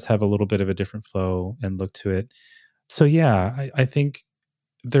day does have a little bit of a different flow and look to it. So yeah, I think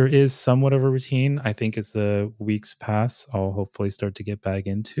there is somewhat of a routine. I think as the weeks pass, I'll hopefully start to get back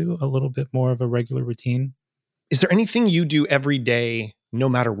into a little bit more of a regular routine. Is there anything you do every day, no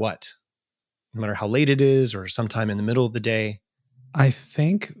matter what? No matter how late it is or sometime in the middle of the day? I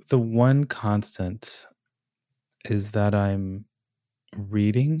think the one constant is that I'm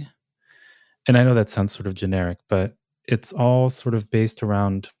reading. And I know that sounds sort of generic, but it's all sort of based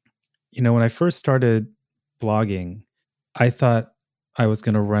around, when I first started blogging, I thought I was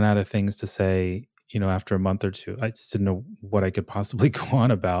going to run out of things to say, after a month or two. I just didn't know what I could possibly go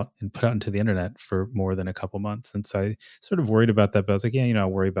on about and put out into the internet for more than a couple months. And so I sort of worried about that, but I was like, yeah, I'll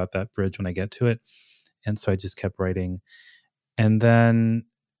worry about that bridge when I get to it. And so I just kept writing. And then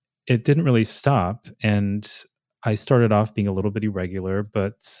it didn't really stop. And I started off being a little bit irregular,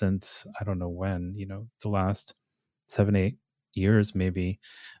 but since I don't know when, the last 7, 8 years, maybe,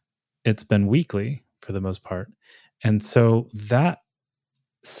 it's been weekly for the most part. And so that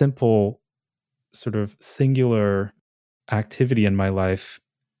simple sort of singular activity in my life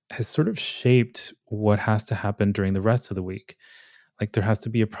has sort of shaped what has to happen during the rest of the week. Like there has to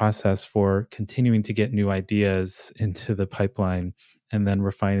be a process for continuing to get new ideas into the pipeline, and then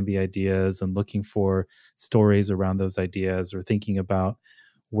refining the ideas and looking for stories around those ideas, or thinking about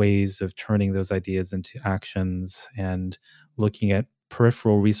ways of turning those ideas into actions, and looking at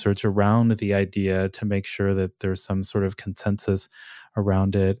peripheral research around the idea to make sure that there's some sort of consensus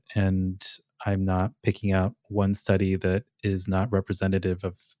around it. And I'm not picking out one study that is not representative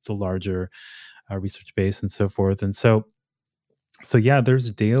of the larger research base and so forth. And so yeah,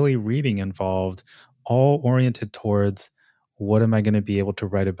 there's daily reading involved, all oriented towards what am I going to be able to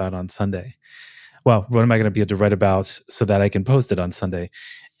write about on Sunday? Well, what am I going to be able to write about so that I can post it on Sunday?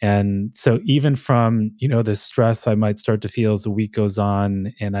 And so even from, the stress I might start to feel as the week goes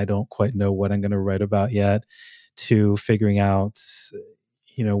on and I don't quite know what I'm going to write about yet, to figuring out,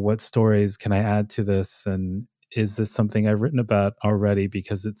 what stories can I add to this? And is this something I've written about already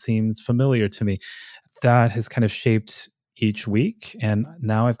because it seems familiar to me? That has kind of shaped each week. And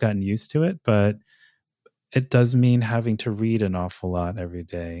now I've gotten used to it. But it does mean having to read an awful lot every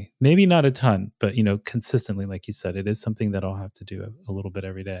day. Maybe not a ton, but consistently, like you said, it is something that I'll have to do a little bit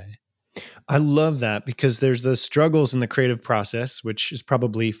every day. I love that because there's the struggles in the creative process, which is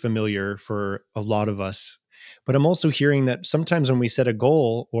probably familiar for a lot of us. But I'm also hearing that sometimes when we set a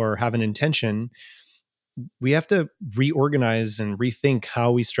goal or have an intention, we have to reorganize and rethink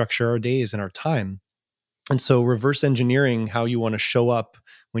how we structure our days and our time. And so reverse engineering how you want to show up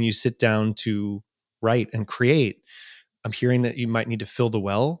when you sit down to write and create. I'm hearing that you might need to fill the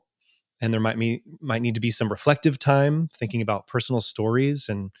well, and there might need to be some reflective time thinking about personal stories.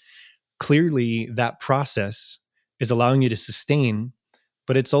 And clearly that process is allowing you to sustain,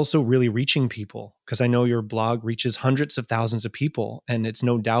 but it's also really reaching people, because I know your blog reaches hundreds of thousands of people, and it's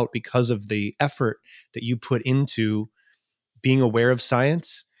no doubt because of the effort that you put into being aware of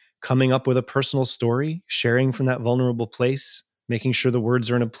science, coming up with a personal story, sharing from that vulnerable place, making sure the words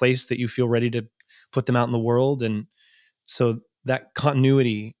are in a place that you feel ready to put them out in the world. And so that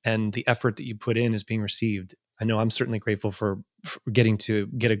continuity and the effort that you put in is being received. I know I'm certainly grateful for getting to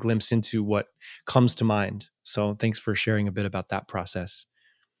get a glimpse into what comes to mind. So thanks for sharing a bit about that process.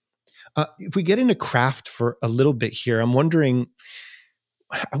 If we get into craft for a little bit here, I'm wondering,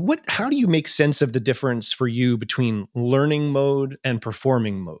 how do you make sense of the difference for you between learning mode and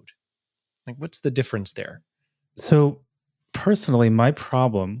performing mode? Like, what's the difference there? So personally, my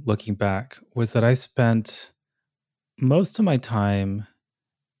problem looking back was that I spent most of my time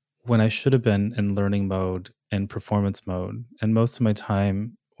when I should have been in learning mode and performance mode, and most of my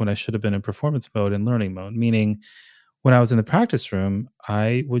time when I should have been in performance mode and learning mode, meaning when I was in the practice room,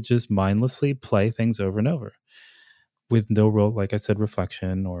 I would just mindlessly play things over and over with no real, like I said,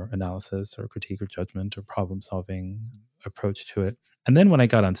 reflection or analysis or critique or judgment or problem solving approach to it. And then when I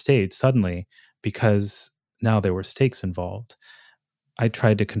got on stage, suddenly, because now there were stakes involved, I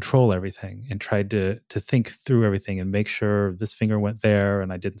tried to control everything and tried to think through everything and make sure this finger went there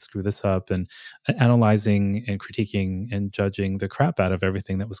and I didn't screw this up, and analyzing and critiquing and judging the crap out of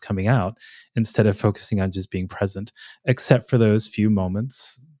everything that was coming out instead of focusing on just being present, except for those few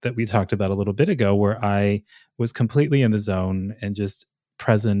moments that we talked about a little bit ago where I was completely in the zone and just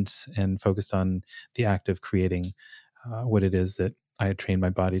present and focused on the act of creating what it is that I had trained my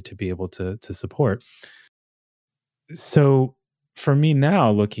body to be able to support. So for me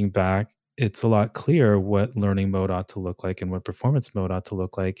now, looking back, it's a lot clearer what learning mode ought to look like and what performance mode ought to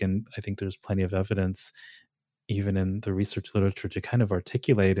look like. And I think there's plenty of evidence, even in the research literature, to kind of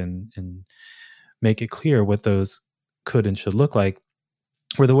articulate and make it clear what those could and should look like.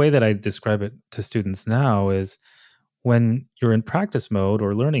 Where the way that I describe it to students now is when you're in practice mode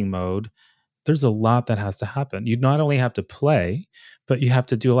or learning mode, there's a lot that has to happen. You not only have to play, but you have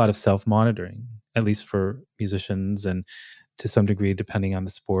to do a lot of self-monitoring, at least for musicians, and to some degree, depending on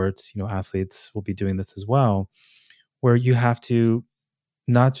the sports, athletes will be doing this as well, where you have to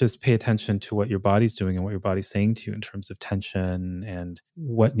not just pay attention to what your body's doing and what your body's saying to you in terms of tension and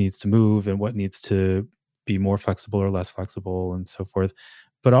what needs to move and what needs to be more flexible or less flexible and so forth,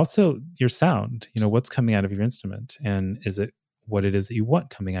 but also your sound, what's coming out of your instrument, and is it what it is that you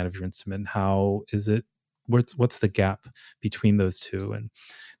want coming out of your instrument? How is it, what's the gap between those two?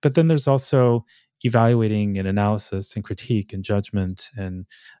 But then there's also evaluating and analysis and critique and judgment and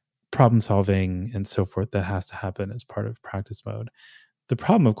problem solving and so forth that has to happen as part of practice mode. The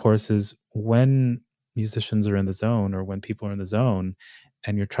problem, of course, is when musicians are in the zone or when people are in the zone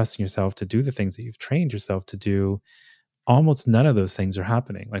and you're trusting yourself to do the things that you've trained yourself to do, almost none of those things are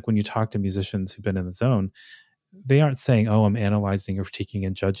happening. Like when you talk to musicians who've been in the zone, they aren't saying, oh, I'm analyzing or critiquing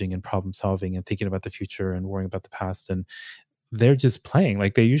and judging and problem solving and thinking about the future and worrying about the past. And they're just playing.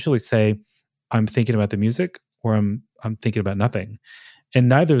 Like they usually say, I'm thinking about the music or I'm thinking about nothing. And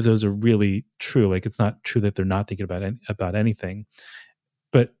neither of those are really true. Like it's not true that they're not thinking about anything.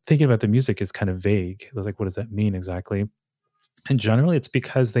 But thinking about the music is kind of vague. It's like, what does that mean exactly? And generally it's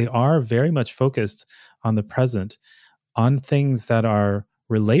because they are very much focused on the present, on things that are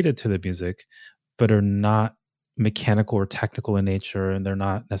related to the music, but are not mechanical or technical in nature, and they're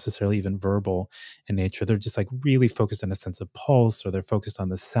not necessarily even verbal in nature. They're just like really focused on a sense of pulse, or they're focused on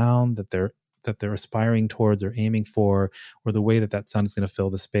the sound that they're aspiring towards or aiming for, or the way that that sound is going to fill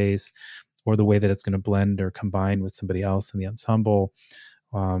the space, or the way that it's going to blend or combine with somebody else in the ensemble,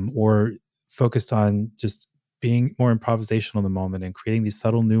 or focused on just being more improvisational in the moment and creating these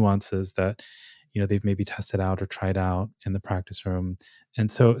subtle nuances that they've maybe tested out or tried out in the practice room.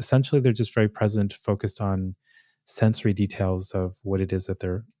 And so essentially they're just very present, focused on sensory details of what it is that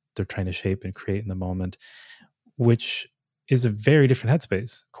they're trying to shape and create in the moment, which is a very different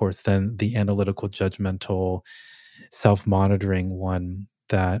headspace, of course, than the analytical, judgmental, self-monitoring one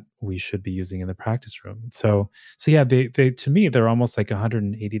that we should be using in the practice room. So yeah, they to me they're almost like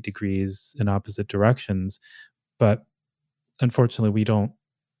 180 degrees in opposite directions, but unfortunately we don't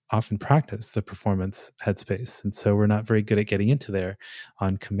often practice the performance headspace. And so we're not very good at getting into there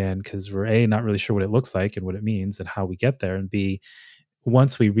on command because we're A, not really sure what it looks like and what it means and how we get there. And B,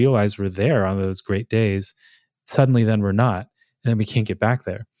 once we realize we're there on those great days, suddenly then we're not. And then we can't get back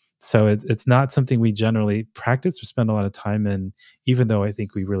there. So it's not something we generally practice or spend a lot of time in, even though I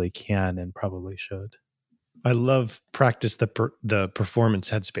think we really can and probably should. I love practice the performance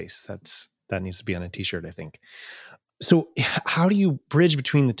headspace. That needs to be on a t-shirt, I think. So how do you bridge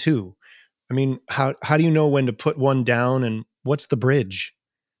between the two? I mean, how do you know when to put one down, and what's the bridge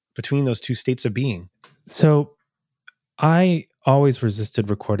between those two states of being? So I always resisted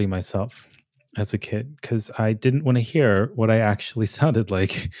recording myself as a kid because I didn't want to hear what I actually sounded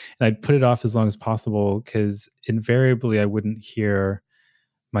like. And I'd put it off as long as possible because invariably I wouldn't hear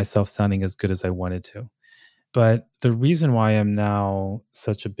myself sounding as good as I wanted to. But the reason why I'm now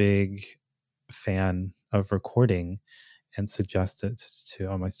such a big fan of recording and suggest it to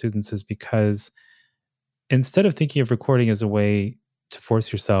all my students is because instead of thinking of recording as a way to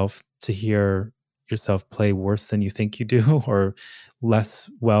force yourself to hear yourself play worse than you think you do or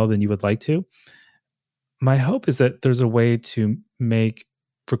less well than you would like to, my hope is that there's a way to make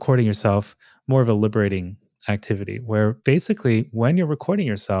recording yourself more of a liberating activity where basically when you're recording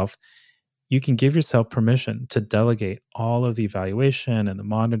yourself, you can give yourself permission to delegate all of the evaluation and the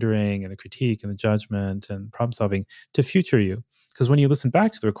monitoring and the critique and the judgment and problem solving to future you. Because when you listen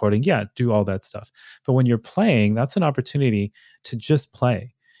back to the recording, yeah, do all that stuff. But when you're playing, that's an opportunity to just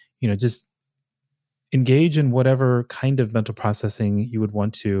play, just engage in whatever kind of mental processing you would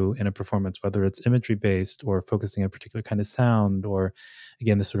want to in a performance, whether it's imagery based or focusing on a particular kind of sound, or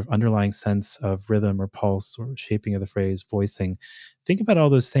again, this sort of underlying sense of rhythm or pulse or shaping of the phrase, voicing. Think about all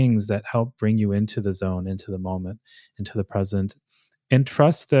those things that help bring you into the zone, into the moment, into the present, and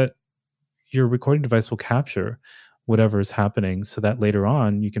trust that your recording device will capture whatever is happening so that later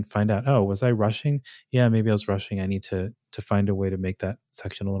on you can find out, oh, was I rushing? Yeah, maybe I was rushing. I need to find a way to make that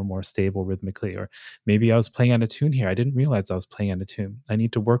section a little more stable rhythmically. Or maybe I was playing out of tune here. I didn't realize I was playing out of tune. I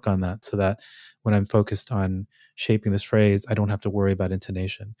need to work on that so that when I'm focused on shaping this phrase, I don't have to worry about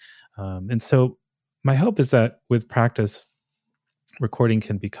intonation. And so my hope is that with practice, recording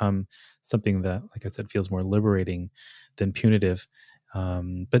can become something that, like I said, feels more liberating than punitive.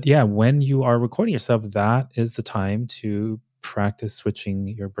 But yeah, when you are recording yourself, that is the time to practice switching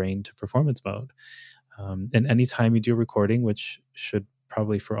your brain to performance mode. And anytime you do recording, which should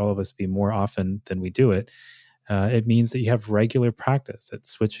probably for all of us be more often than we do it, it means that you have regular practice at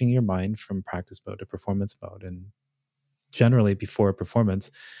switching your mind from practice mode to performance mode. And generally before a performance,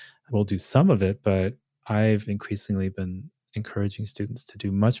 we'll do some of it, but I've increasingly been encouraging students to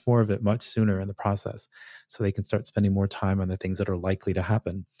do much more of it much sooner in the process so they can start spending more time on the things that are likely to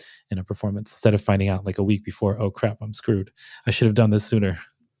happen in a performance instead of finding out like a week before, oh crap, I'm screwed. I should have done this sooner.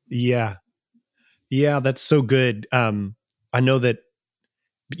 Yeah. Yeah, that's so good. I know that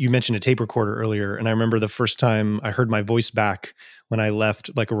you mentioned a tape recorder earlier, and I remember the first time I heard my voice back when I left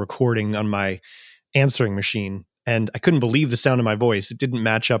like a recording on my answering machine, and I couldn't believe the sound of my voice. It didn't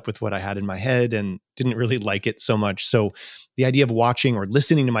match up with what I had in my head and didn't really like it so much. So the idea of watching or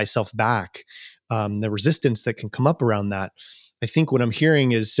listening to myself back, the resistance that can come up around that, I think what I'm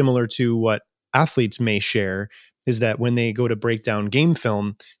hearing is similar to what athletes may share, is that when they go to break down game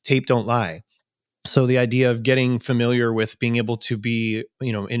film, tape don't lie. So the idea of getting familiar with being able to be,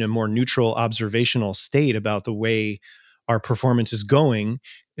 in a more neutral observational state about the way our performance is going,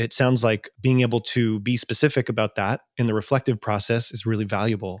 it sounds like being able to be specific about that in the reflective process is really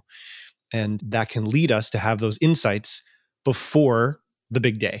valuable. And that can lead us to have those insights before the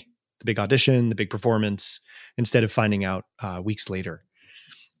big day, the big audition, the big performance, instead of finding out weeks later.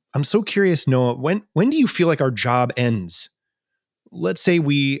 I'm so curious, Noah, when do you feel like our job ends? Let's say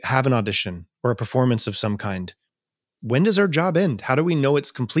we have an audition or a performance of some kind. When does our job end? How do we know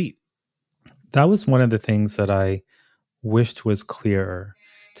it's complete? That was one of the things that I wished was clearer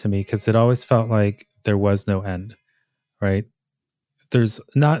to me because it always felt like there was no end, right? There's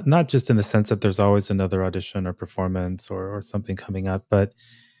not just in the sense that there's always another audition or performance or something coming up, but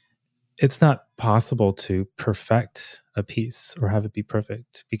it's not possible to perfect a piece or have it be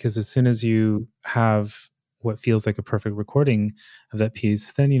perfect because as soon as you have what feels like a perfect recording of that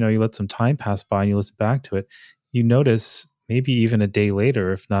piece, then, you let some time pass by and you listen back to it. You notice maybe even a day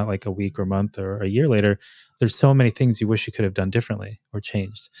later, if not like a week or month or a year later, there's so many things you wish you could have done differently or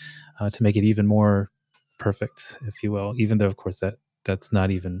changed to make it even more perfect, if you will, even though, of course, that's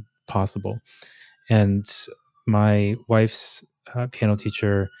not even possible. And my wife's piano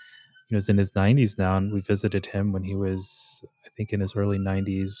teacher, is in his 90s now, and we visited him when he was, I think, in his early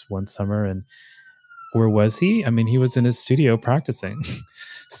 90s one summer. And where was he? I mean, he was in his studio practicing,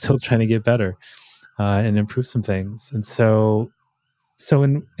 still trying to get better and improve some things. And so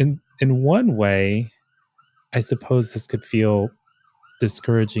in one way, I suppose this could feel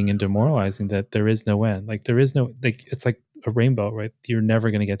discouraging and demoralizing, that there is no end. Like there is no, like, it's like a rainbow, right? You're never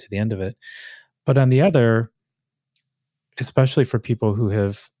going to get to the end of it. But on the other, especially for people who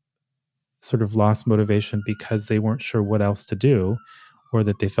have sort of lost motivation because they weren't sure what else to do, or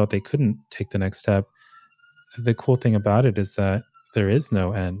that they felt they couldn't take the next step, the cool thing about it is that there is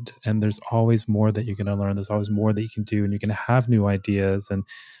no end, and there's always more that you're going to learn. There's always more that you can do, and you're going to have new ideas and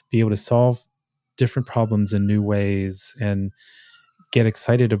be able to solve different problems in new ways and get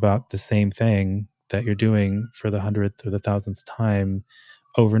excited about the same thing that you're doing for the 100th or the 1000th time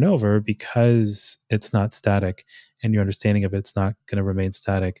over and over, because it's not static, and your understanding of it's not going to remain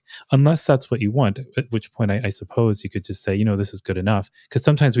static, unless that's what you want, at which point I suppose you could just say, this is good enough. Because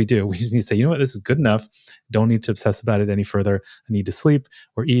sometimes we do. We just need to say, you know what, this is good enough. Don't need to obsess about it any further. I need to sleep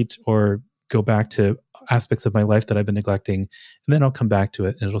or eat or go back to aspects of my life that I've been neglecting, and then I'll come back to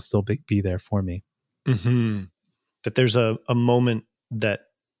it and it'll still be there for me. Mm-hmm. That there's a moment that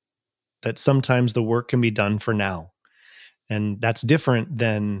sometimes the work can be done for now. And that's different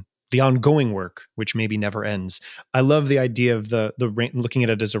than the ongoing work, which maybe never ends. I love the idea of the looking at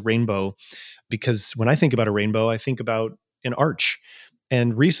it as a rainbow, because when I think about a rainbow, I think about an arch.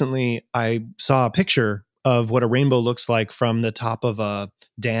 And recently I saw a picture of what a rainbow looks like from the top of a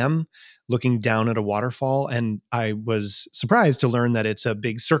dam looking down at a waterfall. And I was surprised to learn that it's a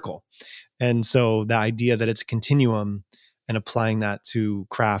big circle. And so the idea that it's a continuum, and applying that to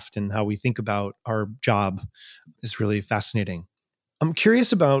craft and how we think about our job, is really fascinating. I'm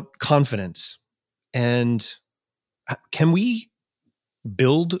curious about confidence, and can we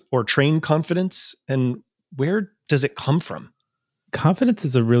build or train confidence, and where does it come from? Confidence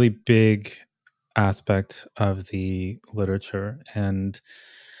is a really big aspect of the literature, and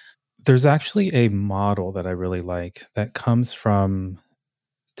there's actually a model that I really like that comes from,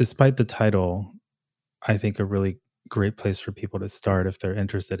 despite the title, I think a really great place for people to start if they're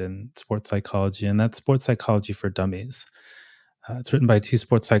interested in sports psychology, and that's Sports Psychology for Dummies. It's written by two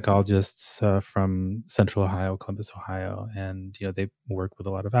sports psychologists from Central Ohio, Columbus, Ohio, and they work with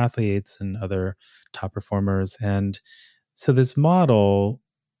a lot of athletes and other top performers. And so this model,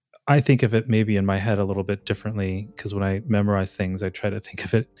 I think of it maybe in my head a little bit differently, because when I memorize things, I try to think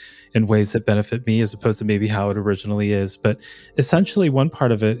of it in ways that benefit me as opposed to maybe how it originally is. But essentially, one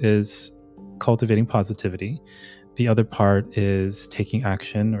part of it is cultivating positivity. The other part is taking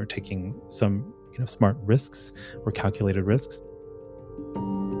action, or taking some smart risks or calculated risks.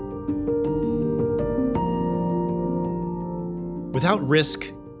 Without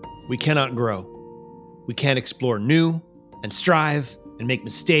risk, we cannot grow. We can't explore new and strive and make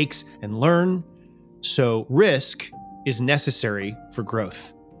mistakes and learn. So risk is necessary for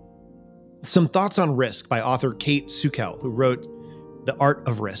growth. Some thoughts on risk by author Kate Sukel, who wrote The Art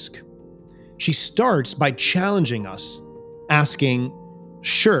of Risk. She starts by challenging us, asking,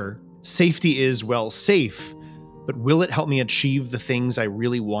 sure, safety is, well, safe, but will it help me achieve the things I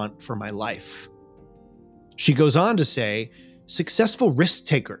really want for my life? She goes on to say, successful risk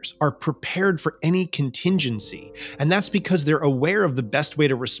takers are prepared for any contingency, and that's because they're aware of the best way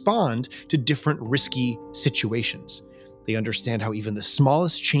to respond to different risky situations. They understand how even the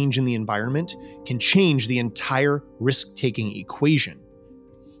smallest change in the environment can change the entire risk-taking equation.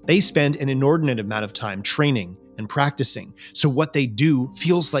 They spend an inordinate amount of time training and practicing, so what they do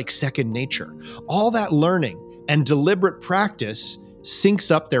feels like second nature. All that learning and deliberate practice syncs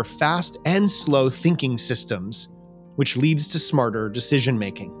up their fast and slow thinking systems, which leads to smarter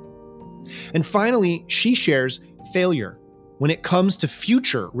decision-making. And finally, she shares failure, when it comes to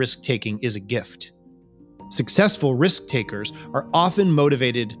future risk-taking, is a gift. Successful risk-takers are often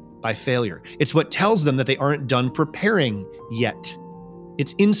motivated by failure. It's what tells them that they aren't done preparing yet.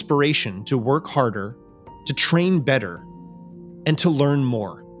 It's inspiration to work harder, to train better, and to learn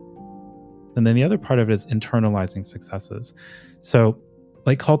more. And then the other part of it is internalizing successes. So,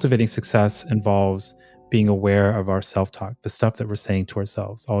 like, cultivating success involves being aware of our self-talk, the stuff that we're saying to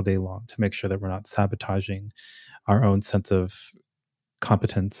ourselves all day long, to make sure that we're not sabotaging our own sense of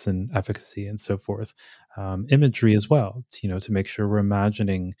competence and efficacy and so forth. Imagery as well, to make sure we're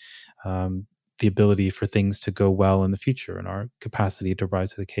imagining the ability for things to go well in the future and our capacity to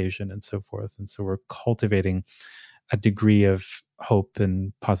rise to the occasion and so forth. And so we're cultivating a degree of hope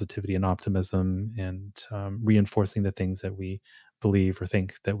and positivity and optimism, and reinforcing the things that we believe or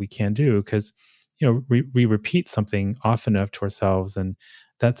think that we can do. Because we repeat something often enough to ourselves, and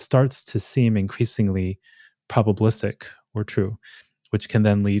that starts to seem increasingly probabilistic or true, which can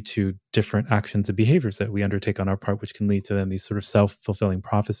then lead to different actions and behaviors that we undertake on our part, which can lead to then these sort of self-fulfilling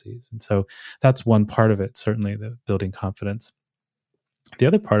prophecies. And so that's one part of it, certainly the building confidence. The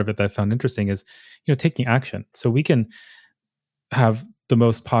other part of it that I found interesting is, taking action. So we can have the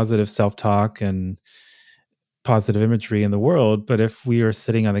most positive self-talk and positive imagery in the world, but if we are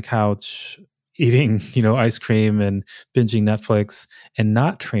sitting on the couch eating, ice cream and binging Netflix and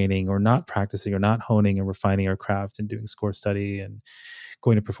not training or not practicing or not honing and refining our craft and doing score study and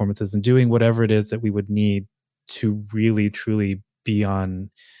going to performances and doing whatever it is that we would need to really truly be on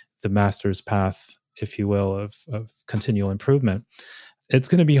the master's path, if you will, of continual improvement, it's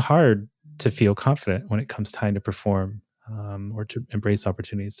going to be hard to feel confident when it comes time to perform, or to embrace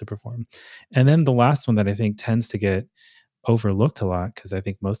opportunities to perform. And then the last one that I think tends to get overlooked a lot, because I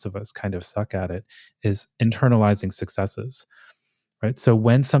think most of us kind of suck at it, is internalizing successes. Right. So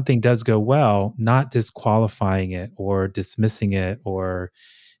when something does go well, not disqualifying it or dismissing it or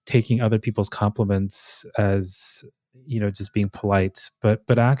taking other people's compliments as, just being polite,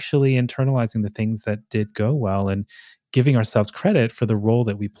 but actually internalizing the things that did go well and giving ourselves credit for the role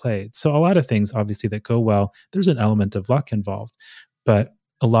that we played. So a lot of things, obviously, that go well, there's an element of luck involved, but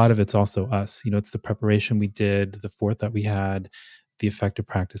a lot of it's also us. It's the preparation we did, the forethought we had, the effective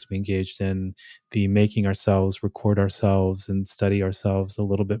practice we engaged in, the making ourselves record ourselves and study ourselves a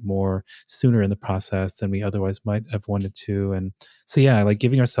little bit more sooner in the process than we otherwise might have wanted to. And so, yeah, like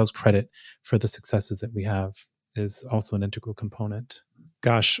giving ourselves credit for the successes that we have is also an integral component.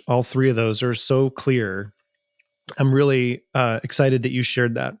 Gosh, all three of those are so clear. I'm really excited that you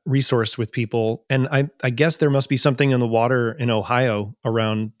shared that resource with people. And I guess there must be something in the water in Ohio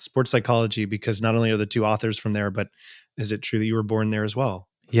around sports psychology, because not only are the two authors from there, but is it true that you were born there as well?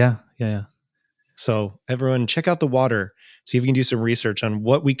 Yeah. So everyone check out the water, see if you can do some research on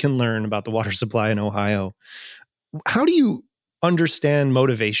what we can learn about the water supply in Ohio. How do you understand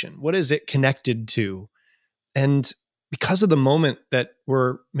motivation? What is it connected to? And because of the moment that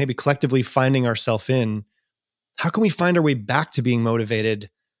we're maybe collectively finding ourselves in, how can we find our way back to being motivated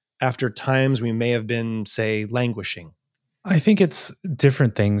after times we may have been, say, languishing? I think it's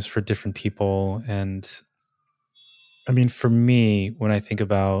different things for different people. And I mean, for me, when I think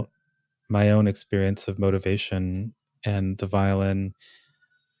about my own experience of motivation and the violin,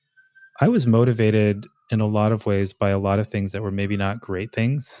 I was motivated in a lot of ways by a lot of things that were maybe not great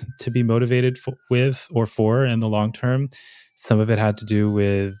things to be motivated with or for in the long term. Some of it had to do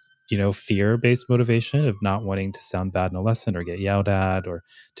with, fear-based motivation of not wanting to sound bad in a lesson or get yelled at or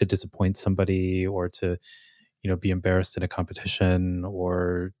to disappoint somebody or to, be embarrassed in a competition,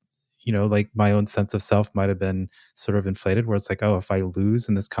 or, like my own sense of self might have been sort of inflated where it's like, oh, if I lose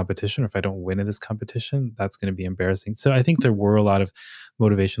in this competition, or if I don't win in this competition, that's going to be embarrassing. So I think there were a lot of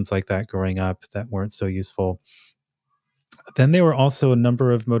motivations like that growing up that weren't so useful. Then there were also a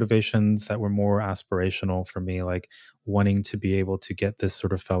number of motivations that were more aspirational for me, like wanting to be able to get this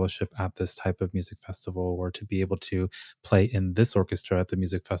sort of fellowship at this type of music festival, or to be able to play in this orchestra at the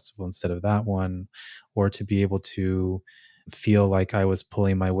music festival instead of that one, or to be able to feel like I was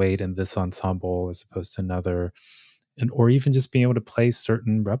pulling my weight in this ensemble as opposed to another. And, or even just being able to play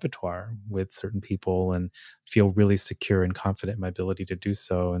certain repertoire with certain people and feel really secure and confident in my ability to do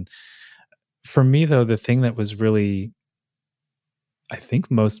so. And for me, though, the thing that was really, I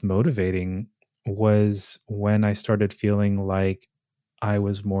think, most motivating was when I started feeling like I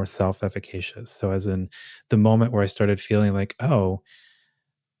was more self-efficacious. So as in the moment where I started feeling like, oh,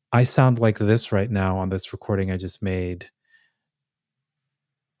 I sound like this right now on this recording I just made.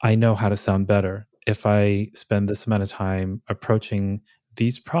 I know how to sound better. If I spend this amount of time approaching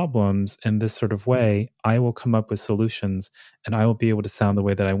these problems in this sort of way, I will come up with solutions and I will be able to sound the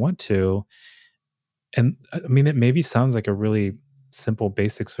way that I want to. And I mean, it maybe sounds like a really simple,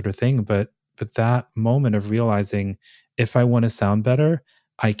 basic sort of thing, but that moment of realizing if I want to sound better,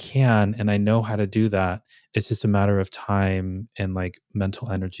 I can, and I know how to do that. It's just a matter of time and like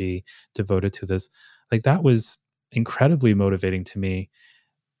mental energy devoted to this. Like that was incredibly motivating to me.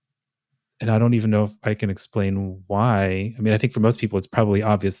 And I don't even know if I can explain why. I mean, I think for most people, it's probably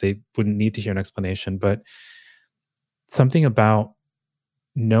obvious. They wouldn't need to hear an explanation, but something about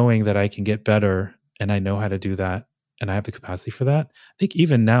knowing that I can get better and I know how to do that and I have the capacity for that, I think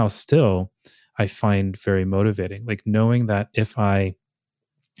even now still, I find very motivating. Like knowing that if I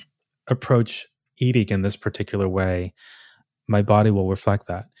approach eating in this particular way, my body will reflect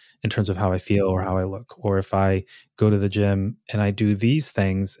that in terms of how I feel or how I look. Or if I go to the gym and I do these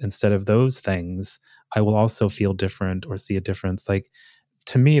things instead of those things, I will also feel different or see a difference. Like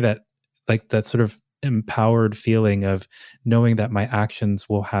to me, like that sort of empowered feeling of knowing that my actions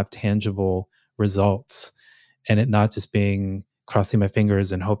will have tangible results, and it not just being crossing my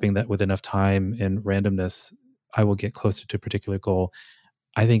fingers and hoping that with enough time and randomness, I will get closer to a particular goal.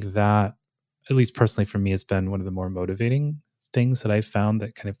 I think that, at least personally for me, has been one of the more motivating things that I've found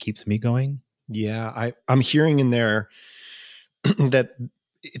that kind of keeps me going. Yeah, I'm hearing in there that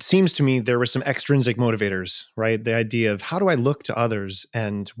it seems to me there were some extrinsic motivators, right? The idea of how do I look to others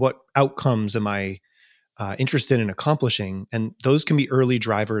and what outcomes am I interested in accomplishing? And those can be early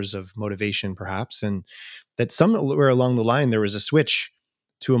drivers of motivation, perhaps. And that somewhere along the line, there was a switch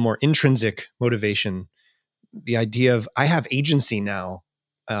to a more intrinsic motivation. The idea of I have agency now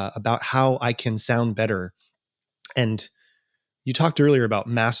about how I can sound better. And you talked earlier about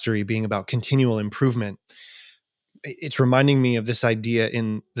mastery being about continual improvement. It's reminding me of this idea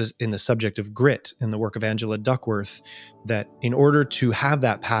in the subject of grit in the work of Angela Duckworth, that in order to have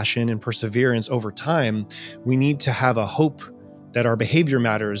that passion and perseverance over time, we need to have a hope that our behavior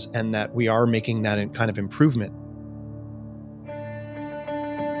matters and that we are making that kind of improvement.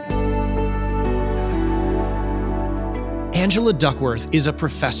 Angela Duckworth is a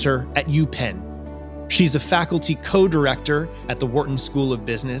professor at UPenn. She's a faculty co-director at the Wharton School of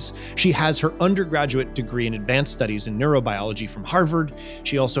Business. She has her undergraduate degree in advanced studies in neurobiology from Harvard.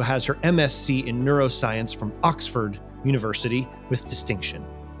 She also has her MSc in neuroscience from Oxford University with distinction.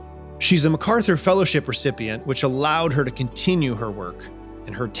 She's a MacArthur Fellowship recipient, which allowed her to continue her work,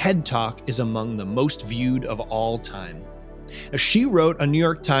 and her TED Talk is among the most viewed of all time. Now, she wrote a New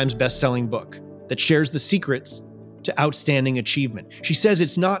York Times best-selling book that shares the secrets to outstanding achievement. She says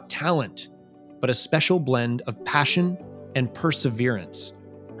it's not talent, but a special blend of passion and perseverance.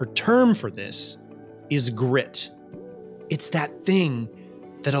 Her term for this is grit. It's that thing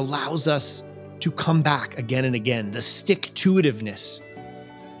that allows us to come back again and again, the stick-to-itiveness.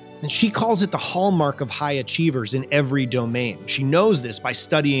 And she calls it the hallmark of high achievers in every domain. She knows this by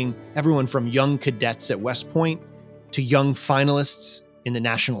studying everyone from young cadets at West Point to young finalists in the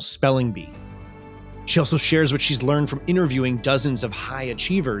National Spelling Bee. She also shares what she's learned from interviewing dozens of high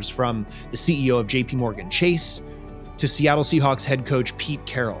achievers, from the CEO of JP Morgan Chase to Seattle Seahawks head coach Pete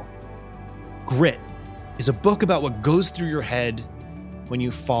Carroll. Grit is a book about what goes through your head when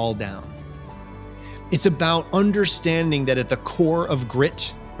you fall down. It's about understanding that at the core of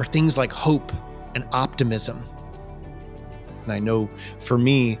grit are things like hope and optimism. And I know for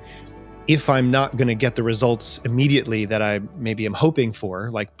me, if I'm not going to get the results immediately that I maybe am hoping for,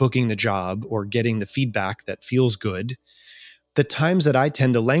 like booking the job or getting the feedback that feels good, the times that I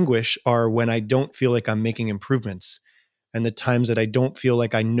tend to languish are when I don't feel like I'm making improvements, and the times that I don't feel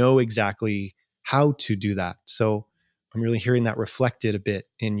like I know exactly how to do that. So I'm really hearing that reflected a bit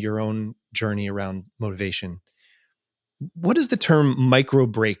in your own journey around motivation. What does the term micro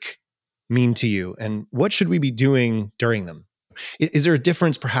break mean to you, and what should we be doing during them? Is there a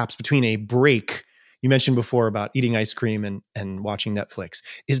difference perhaps between a break? You mentioned before about eating ice cream and watching Netflix.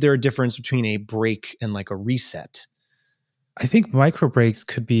 Is there a difference between a break and like a reset? I think micro breaks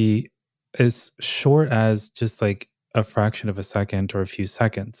could be as short as just like a fraction of a second or a few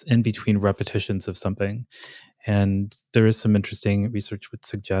seconds in between repetitions of something. And there is some interesting research would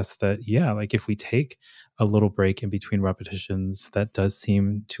suggest that, yeah, like if we take a little break in between repetitions, that does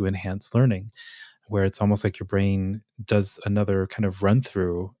seem to enhance learning, where it's almost like your brain does another kind of run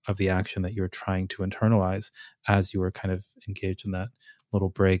through of the action that you're trying to internalize as you were kind of engaged in that little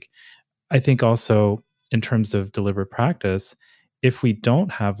break. I think also in terms of deliberate practice, if we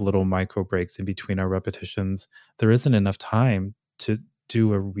don't have little micro breaks in between our repetitions, there isn't enough time to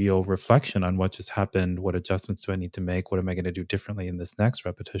do a real reflection on what just happened. What adjustments do I need to make? What am I going to do differently in this next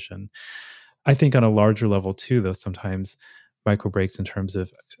repetition? I think on a larger level too, though, sometimes micro breaks in terms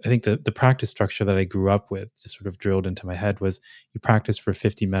of, I think the practice structure that I grew up with, just sort of drilled into my head, was you practice for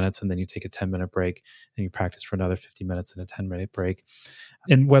 50 minutes and then you take a 10-minute break, and you practice for another 50 minutes and a 10-minute break.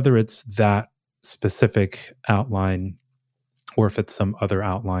 And whether it's that specific outline or if it's some other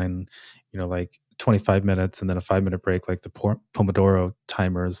outline, like 25 minutes and then a 5-minute break, like the Pomodoro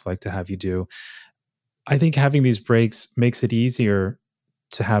timers like to have you do, I think having these breaks makes it easier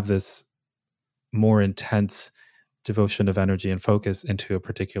to have this more intense devotion of energy and focus into a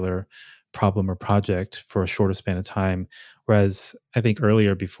particular problem or project for a shorter span of time. Whereas I think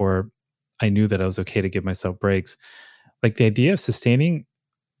earlier, before I knew that I was okay to give myself breaks, like the idea of sustaining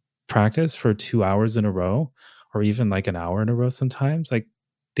practice for 2 hours in a row, or even like an hour in a row sometimes, like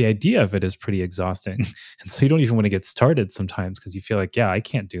the idea of it is pretty exhausting. And so you don't even want to get started sometimes because you feel like, yeah, I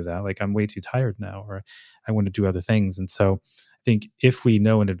can't do that. Like I'm way too tired now, or I want to do other things. And so I think if we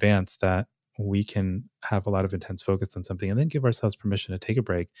know in advance that we can have a lot of intense focus on something and then give ourselves permission to take a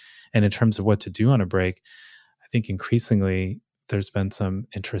break. And in terms of what to do on a break, I think increasingly there's been some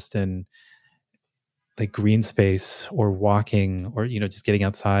interest in like green space or walking or, just getting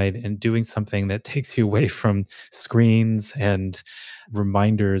outside and doing something that takes you away from screens and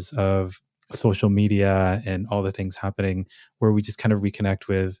reminders of social media and all the things happening, where we just kind of reconnect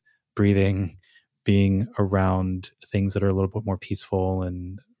with breathing, being around things that are a little bit more peaceful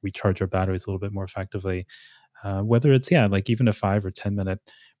and recharge our batteries a little bit more effectively. Whether it's, like even a 5 or 10 minute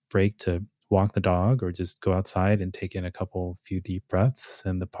break to walk the dog or just go outside and take in a few deep breaths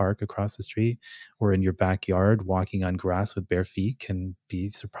in the park across the street or in your backyard, walking on grass with bare feet can be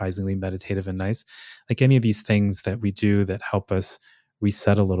surprisingly meditative and nice. Like any of these things that we do that help us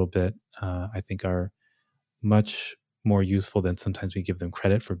reset a little bit, I think are much more useful than sometimes we give them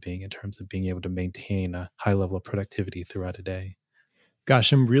credit for being, in terms of being able to maintain a high level of productivity throughout a day.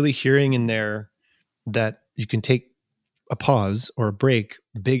 Gosh, I'm really hearing in there that you can take a pause or a break,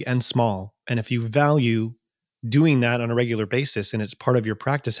 big and small. And if you value doing that on a regular basis and it's part of your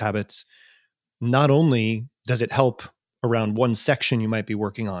practice habits, not only does it help around one section you might be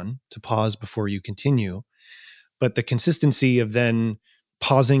working on to pause before you continue, but the consistency of then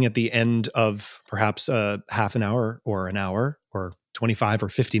pausing at the end of perhaps a half an hour or 25 or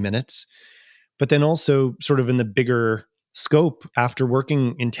 50 minutes, but then also sort of in the bigger scope after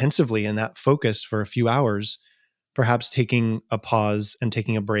working intensively in that focus for a few hours, perhaps taking a pause and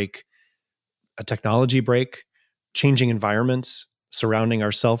taking a break, a technology break, changing environments, surrounding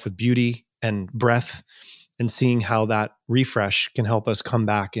ourselves with beauty and breath, and seeing how that refresh can help us come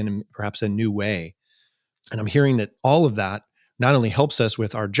back in perhaps a new way. And I'm hearing that all of that not only helps us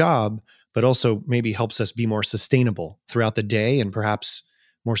with our job, but also maybe helps us be more sustainable throughout the day and perhaps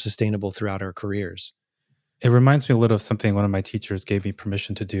more sustainable throughout our careers. It reminds me a little of something one of my teachers gave me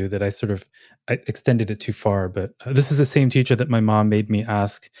permission to do that I extended it too far. But this is the same teacher that my mom made me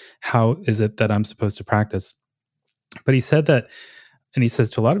ask, how is it that I'm supposed to practice? But he said that, and he says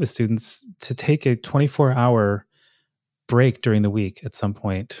to a lot of his students, to take a 24-hour break during the week at some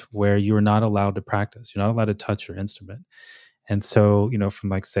point where you are not allowed to practice. You're not allowed to touch your instrument. And so, from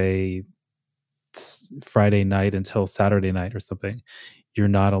like, say, Friday night until Saturday night or something, you're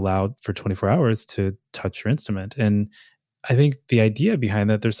not allowed for 24 hours to touch your instrument. And I think the idea behind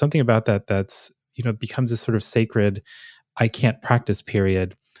that, there's something about that that's, becomes a sort of sacred, I can't practice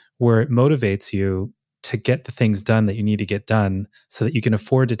period, where it motivates you to get the things done that you need to get done so that you can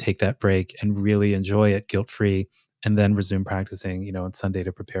afford to take that break and really enjoy it guilt-free, and then resume practicing, on Sunday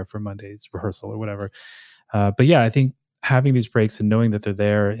to prepare for Monday's rehearsal or whatever. But yeah, I think having these breaks and knowing that they're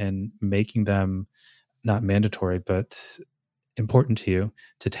there and making them not mandatory, but important to you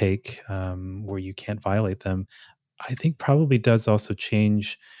to take, where you can't violate them, I think probably does also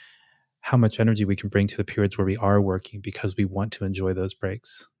change how much energy we can bring to the periods where we are working, because we want to enjoy those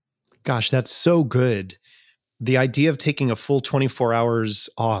breaks. Gosh, that's so good. The idea of taking a full 24 hours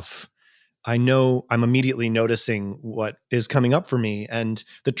off, I know I'm immediately noticing what is coming up for me and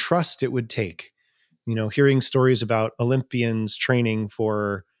the trust it would take. Hearing stories about Olympians training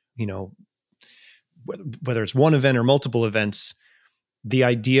for, whether it's one event or multiple events, the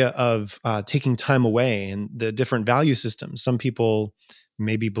idea of taking time away and the different value systems. Some people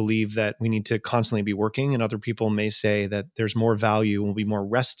maybe believe that we need to constantly be working, and other people may say that there's more value and we'll be more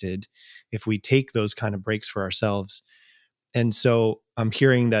rested if we take those kind of breaks for ourselves. And so I'm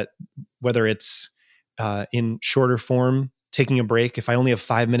hearing that whether it's in shorter form, taking a break, if I only have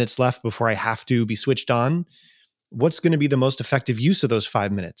 5 minutes left before I have to be switched on, what's going to be the most effective use of those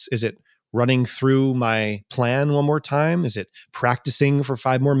 5 minutes? Is it running through my plan one more time? Is it practicing for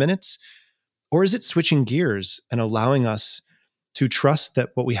 5 more minutes? Or is it switching gears and allowing us to trust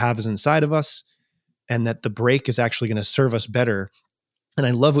that what we have is inside of us and that the break is actually going to serve us better? And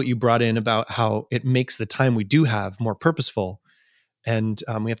I love what you brought in about how it makes the time we do have more purposeful. And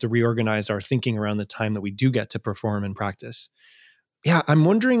we have to reorganize our thinking around the time that we do get to perform and practice. Yeah, I'm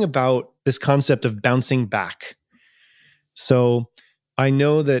wondering about this concept of bouncing back. So I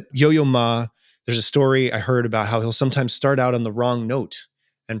know that Yo-Yo Ma, there's a story I heard about how he'll sometimes start out on the wrong note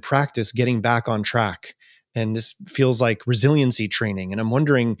and practice getting back on track. And this feels like resiliency training. And I'm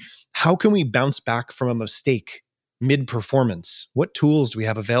wondering, how can we bounce back from a mistake mid-performance? What tools do we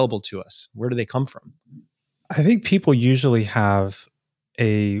have available to us? Where do they come from? I think people usually have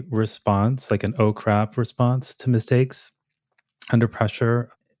a response, like an oh crap response to mistakes under pressure.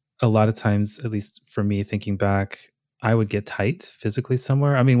 A lot of times, at least for me, thinking back, I would get tight physically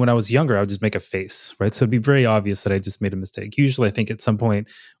somewhere. I mean, when I was younger, I would just make a face, right? So it'd be very obvious that I just made a mistake. Usually, I think at some point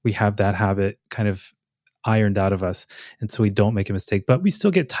we have that habit kind of ironed out of us. And so we don't make a mistake, but we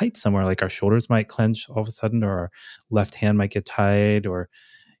still get tight somewhere. Like our shoulders might clench all of a sudden, or our left hand might get tight, or,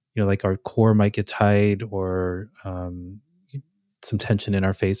 like our core might get tight, or some tension in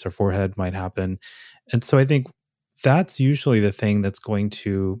our face or forehead might happen. And so I think that's usually the thing that's going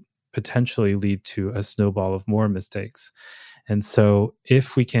to potentially lead to a snowball of more mistakes. And so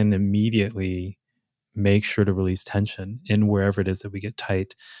if we can immediately make sure to release tension in wherever it is that we get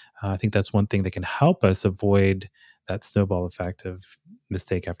tight, I think that's one thing that can help us avoid that snowball effect of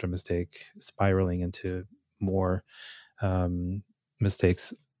mistake after mistake, spiraling into more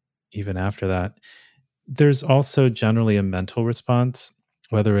mistakes even after that. There's also generally a mental response,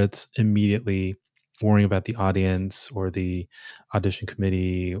 whether it's immediately worrying about the audience or the audition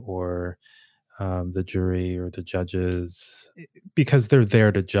committee or the jury or the judges, because they're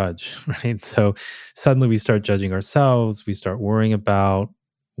there to judge, right? So suddenly we start judging ourselves. We start worrying about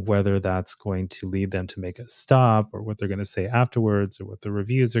whether that's going to lead them to make us stop, or what they're going to say afterwards, or what the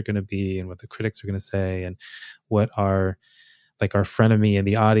reviews are going to be, and what the critics are going to say, and what our frenemy in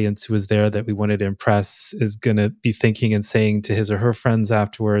the audience who was there that we wanted to impress is going to be thinking and saying to his or her friends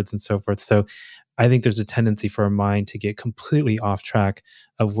afterwards, and so forth. So I think there's a tendency for our mind to get completely off track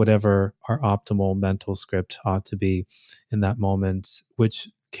of whatever our optimal mental script ought to be in that moment, which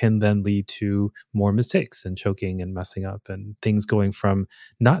can then lead to more mistakes and choking and messing up and things going from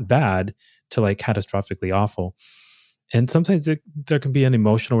not bad to like catastrophically awful. And sometimes there can be an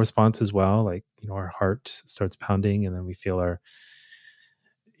emotional response as well. Like, our heart starts pounding, and then we feel our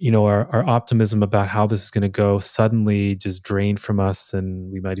optimism about how this is going to go suddenly just drained from us.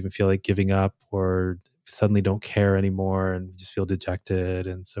 And we might even feel like giving up, or suddenly don't care anymore and just feel dejected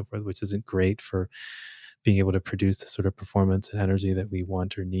and so forth, which isn't great for being able to produce the sort of performance and energy that we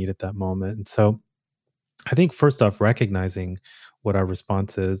want or need at that moment. And so I think first off, recognizing what our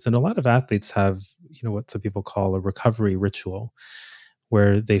response is. And a lot of athletes have, what some people call a recovery ritual,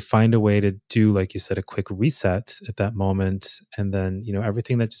 where they find a way to do, like you said, a quick reset at that moment. And then,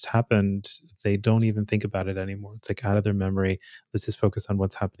 everything that just happened, they don't even think about it anymore. It's like out of their memory. Let's just focus on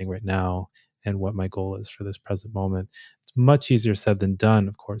what's happening right now and what my goal is for this present moment. It's much easier said than done,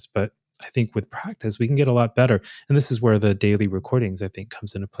 of course, but I think with practice, we can get a lot better. And this is where the daily recordings, I think,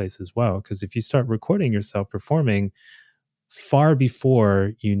 comes into place as well. Because if you start recording yourself performing far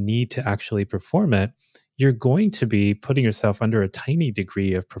before you need to actually perform it, you're going to be putting yourself under a tiny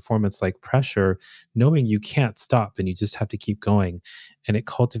degree of performance-like pressure, knowing you can't stop and you just have to keep going. And it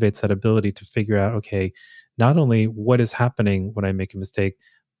cultivates that ability to figure out, okay, not only what is happening when I make a mistake,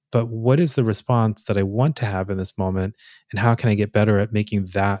 but what is the response that I want to have in this moment? And how can I get better at making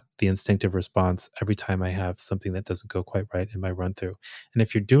that the instinctive response every time I have something that doesn't go quite right in my run through? And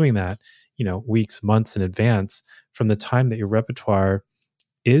if you're doing that, weeks, months in advance, from the time that your repertoire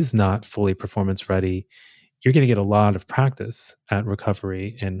is not fully performance ready, you're going to get a lot of practice at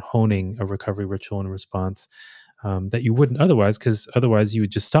recovery and honing a recovery ritual and response that you wouldn't otherwise, because otherwise you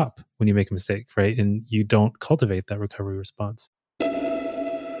would just stop when you make a mistake, right? And you don't cultivate that recovery response.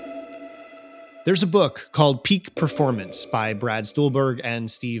 There's a book called Peak Performance by Brad Stulberg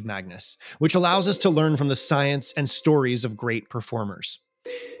and Steve Magnus, which allows us to learn from the science and stories of great performers.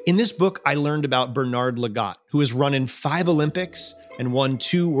 In this book, I learned about Bernard Lagat, who has run in 5 Olympics and won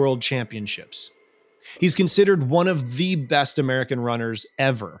 2 world championships. He's considered one of the best American runners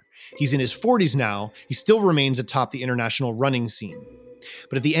ever. He's in his 40s now. He still remains atop the international running scene.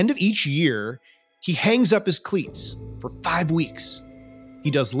 But at the end of each year, he hangs up his cleats for 5 weeks. He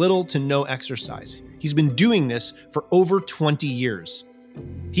does little to no exercise. He's been doing this for over 20 years.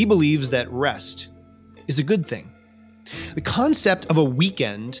 He believes that rest is a good thing. The concept of a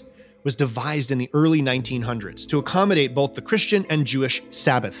weekend was devised in the early 1900s to accommodate both the Christian and Jewish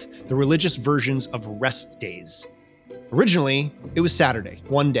Sabbath, the religious versions of rest days. Originally, it was Saturday,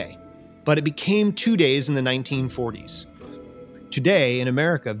 one day, but it became 2 days in the 1940s. Today, in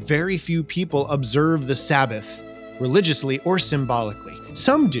America, very few people observe the Sabbath religiously or symbolically.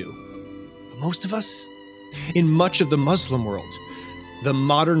 Some do, but most of us? In much of the Muslim world, the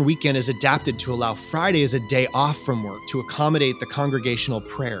modern weekend is adapted to allow Friday as a day off from work to accommodate the congregational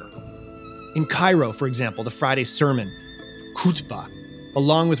prayer. In Cairo, for example, the Friday sermon, khutbah,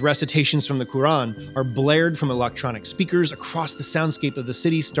 along with recitations from the Quran, are blared from electronic speakers across the soundscape of the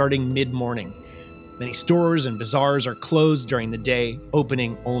city starting mid-morning. Many stores and bazaars are closed during the day,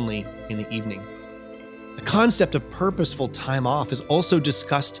 opening only in the evening. The concept of purposeful time off is also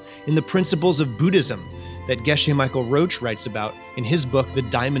discussed in the Principles of Buddhism that Geshe Michael Roach writes about in his book, The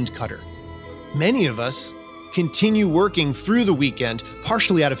Diamond Cutter. Many of us continue working through the weekend,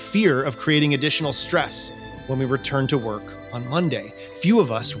 partially out of fear of creating additional stress when we return to work on Monday. Few of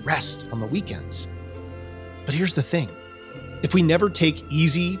us rest on the weekends. But here's the thing. If we never take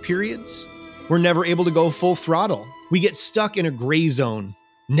easy periods, we're never able to go full throttle. We get stuck in a gray zone,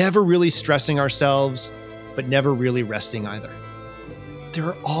 never really stressing ourselves, but never really resting either. There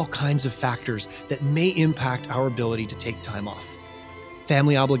are all kinds of factors that may impact our ability to take time off.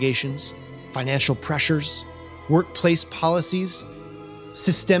 Family obligations, financial pressures, workplace policies,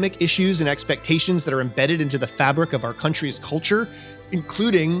 systemic issues and expectations that are embedded into the fabric of our country's culture,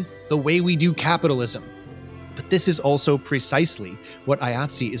 including the way we do capitalism. But this is also precisely what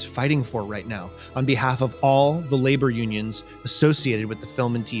IATSE is fighting for right now on behalf of all the labor unions associated with the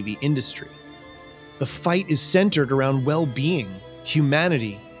film and TV industry. The fight is centered around well-being,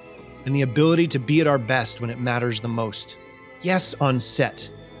 humanity, and the ability to be at our best when it matters the most. Yes, on set,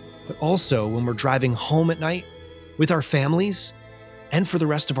 but also when we're driving home at night with our families and for the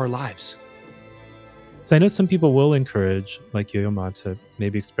rest of our lives. So I know some people will encourage, like Kageyama, to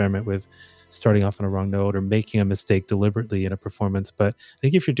maybe experiment with starting off on a wrong note or making a mistake deliberately in a performance. But I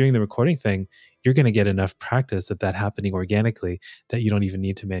think if you're doing the recording thing, you're going to get enough practice at that happening organically that you don't even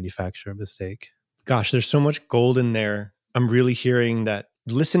need to manufacture a mistake. Gosh, there's so much gold in there. I'm really hearing that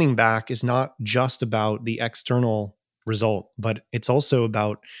listening back is not just about the external result, but it's also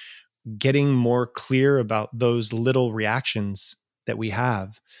about getting more clear about those little reactions that we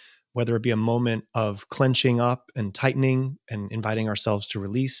have, whether it be a moment of clenching up and tightening and inviting ourselves to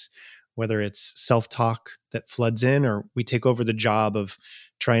release, whether it's self-talk that floods in, or we take over the job of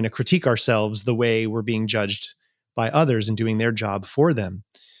trying to critique ourselves the way we're being judged by others and doing their job for them.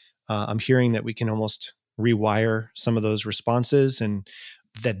 I'm hearing that we can almost rewire some of those responses, and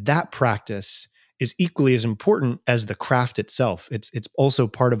that practice is equally as important as the craft itself. It's also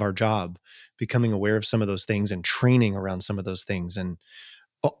part of our job, becoming aware of some of those things and training around some of those things. And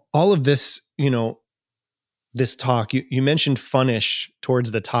all of this, this talk, you mentioned funish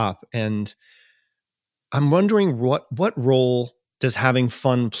towards the top, and I'm wondering what role does having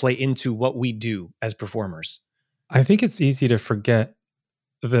fun play into what we do as performers? I think it's easy to forget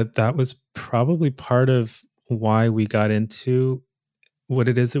that was probably part of why we got into what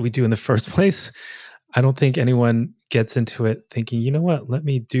it is that we do in the first place. I don't think anyone gets into it thinking, you know what, let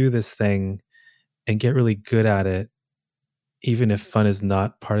me do this thing and get really good at it, even if fun is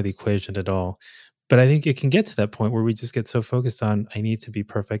not part of the equation at all. But I think it can get to that point where we just get so focused on, I need to be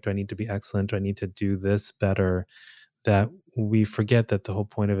perfect, or I need to be excellent, or I need to do this better, that we forget that the whole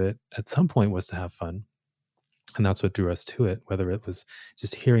point of it at some point was to have fun. And that's what drew us to it, whether it was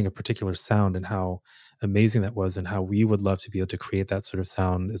just hearing a particular sound and how amazing that was, and how we would love to be able to create that sort of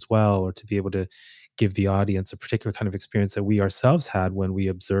sound as well, or to be able to give the audience a particular kind of experience that we ourselves had when we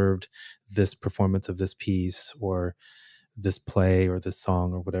observed this performance of this piece or this play or this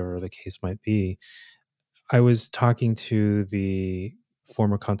song or whatever the case might be. I was talking to the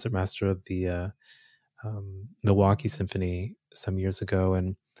former concertmaster of the Milwaukee Symphony some years ago,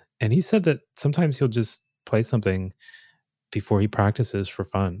 and he said that sometimes he'll just play something before he practices for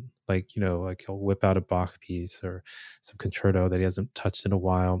fun. Like he'll whip out a Bach piece or some concerto that he hasn't touched in a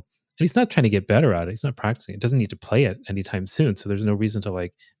while. And he's not trying to get better at it. He's not practicing. It doesn't need to play it anytime soon. So there's no reason to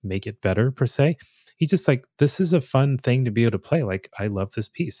make it better per se. He's just this is a fun thing to be able to play. I love this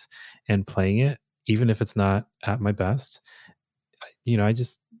piece, and playing it, even if it's not at my best, I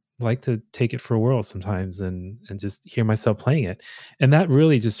just like to take it for a whirl sometimes and just hear myself playing it. And that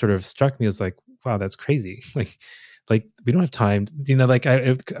really just sort of struck me as wow, that's crazy. Like we don't have time,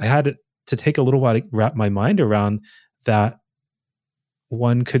 I had to take a little while to wrap my mind around that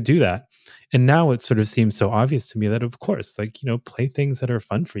one could do that. And now it sort of seems so obvious to me that, of course, play things that are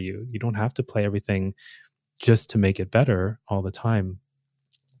fun for you. You don't have to play everything just to make it better all the time.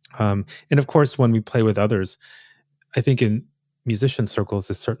 And of course, when we play with others, I think in musician circles,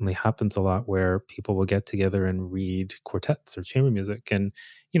 this certainly happens a lot, where people will get together and read quartets or chamber music. And,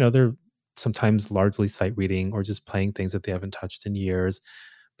 they're sometimes largely sight reading or just playing things that they haven't touched in years.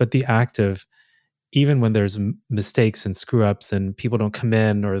 But the act of, even when there's mistakes and screw ups and people don't come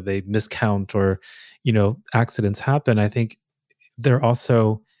in or they miscount or, accidents happen, I think they're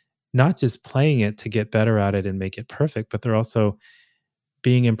also not just playing it to get better at it and make it perfect, but they're also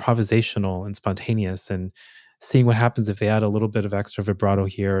being improvisational and spontaneous and seeing what happens if they add a little bit of extra vibrato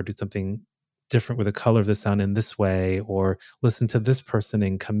here, or do something different with the color of the sound in this way, or listen to this person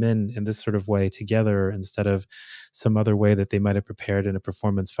and come in this sort of way together instead of some other way that they might have prepared in a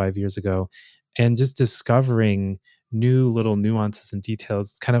performance 5 years ago. And just discovering new little nuances and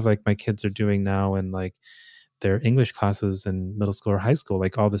details, kind of like my kids are doing now in their English classes in middle school or high school,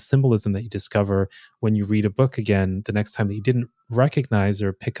 all the symbolism that you discover when you read a book again the next time that you didn't recognize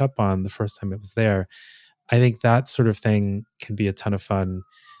or pick up on the first time it was there. I think that sort of thing can be a ton of fun.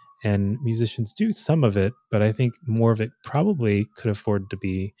 And musicians do some of it, but I think more of it probably could afford to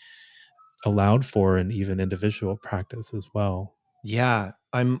be allowed for in even individual practice as well. Yeah,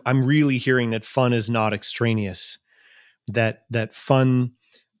 I'm really hearing that fun is not extraneous. That fun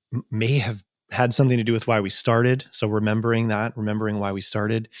may have had something to do with why we started. So remembering why we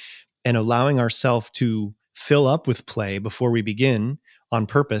started, and allowing ourselves to fill up with play before we begin on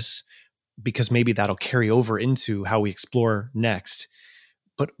purpose, because maybe that'll carry over into how we explore next.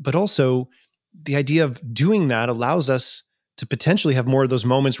 But also the idea of doing that allows us to potentially have more of those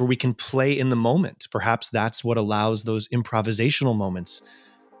moments where we can play in the moment. Perhaps that's what allows those improvisational moments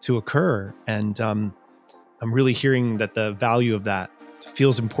to occur. And I'm really hearing that the value of that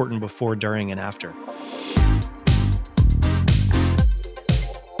feels important before, during, and after.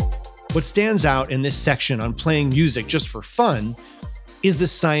 What stands out in this section on playing music just for fun is the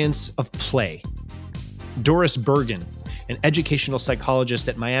science of play. Doris Bergen, an educational psychologist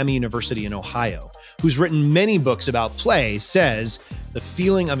at Miami University in Ohio, who's written many books about play, says the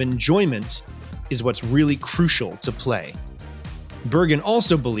feeling of enjoyment is what's really crucial to play. Bergen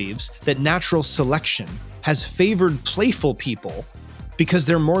also believes that natural selection has favored playful people because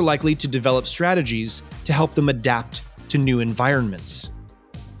they're more likely to develop strategies to help them adapt to new environments.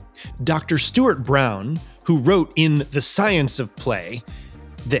 Dr. Stuart Brown, who wrote in The Science of Play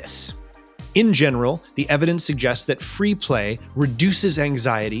this: in general, the evidence suggests that free play reduces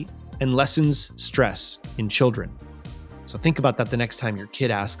anxiety and lessens stress in children. So think about that the next time your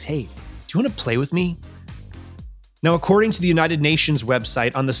kid asks, "Hey, do you want to play with me?" Now, according to the United Nations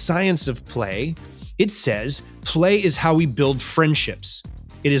website on the science of play, it says play is how we build friendships.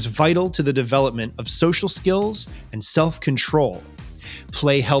 It is vital to the development of social skills and self-control.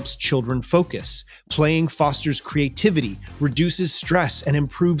 Play helps children focus. Playing fosters creativity, reduces stress, and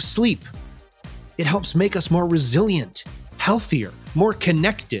improves sleep. It helps make us more resilient, healthier, more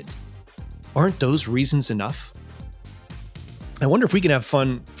connected. Aren't those reasons enough? I wonder if we can have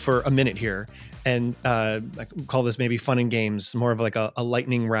fun for a minute here and I call this maybe fun and games, more of like a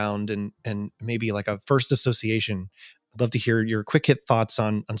lightning round and maybe like a first association. I'd love to hear your quick hit thoughts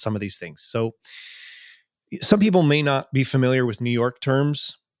on some of these things. So some people may not be familiar with New York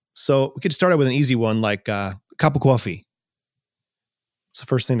terms. So we could start out with an easy one like cup of coffee. It's the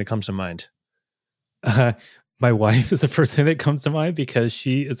first thing that comes to mind. My wife is the first thing that comes to mind because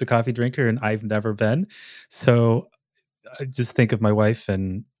she is a coffee drinker and I've never been. So I just think of my wife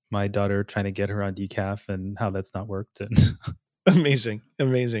and my daughter trying to get her on decaf and how that's not worked. And Amazing.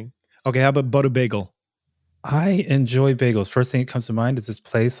 Okay, how about butter bagel? I enjoy bagels. First thing that comes to mind is this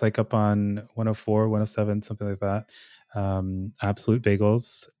place like up on 104, 107, something like that. Absolute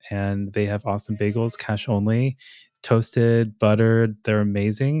Bagels. And they have awesome bagels, cash only, toasted, buttered. They're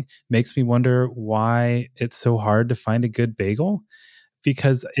amazing. Makes me wonder why it's so hard to find a good bagel,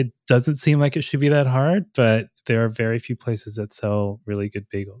 because it doesn't seem like it should be that hard, but there are very few places that sell really good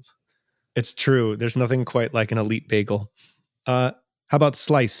bagels. It's true. There's nothing quite like an elite bagel. How about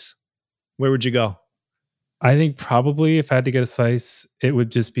slice? Where would you go? I think probably if I had to get a slice, it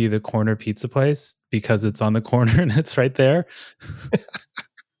would just be the corner pizza place because it's on the corner and it's right there.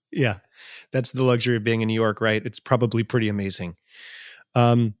 Yeah, that's the luxury of being in New York, right? It's probably pretty amazing.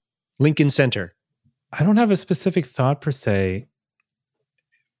 Lincoln Center. I don't have a specific thought per se,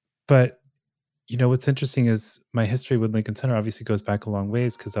 but you know, what's interesting is my history with Lincoln Center obviously goes back a long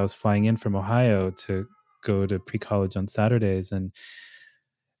ways because I was flying in from Ohio to go to pre-college on Saturdays. And,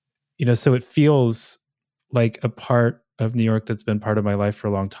 you know, so it feels like a part of New York that's been part of my life for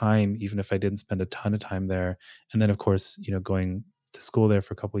a long time, even if I didn't spend a ton of time there. And then, of course, you know, going to school there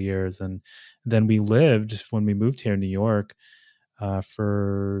for a couple of years. And then we lived, when we moved here in New York,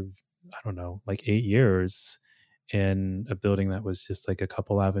 for, I don't know, like 8 years in a building that was just like a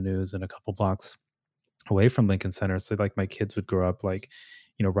couple avenues and a couple blocks away from Lincoln Center. So like my kids would grow up like,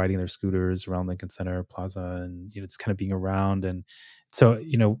 you know, riding their scooters around Lincoln Center Plaza and, you know, just kind of being around. And so,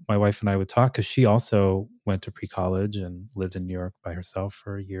 you know, my wife and I would talk because she also went to pre-college and lived in New York by herself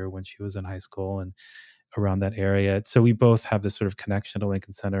for a year when she was in high school and around that area. So we both have this sort of connection to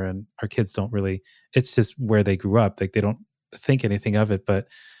Lincoln Center, and our kids don't really, it's just where they grew up. Like they don't think anything of it, but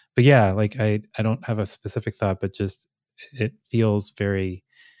yeah, like I don't have a specific thought, but just it feels very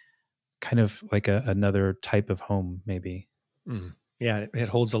kind of like another type of home, maybe. Mm. Yeah, it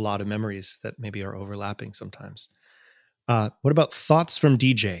holds a lot of memories that maybe are overlapping sometimes. What about thoughts from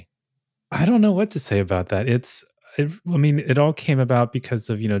DJ? I don't know what to say about that. I mean, it all came about because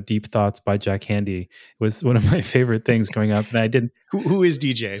of, you know, Deep Thoughts by Jack Handey. It was one of my favorite things growing up. And I didn't. Who is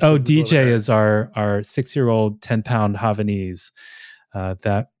DJ? Oh, DJ is our 6-year-old 10-pound Havanese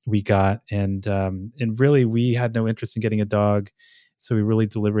that we got. And really, we had no interest in getting a dog. So we really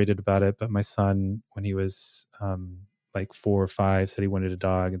deliberated about it. But my son, when he was like 4 or 5, said he wanted a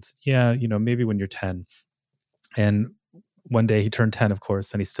dog, and said, yeah, maybe when you're 10. And one day he turned 10, of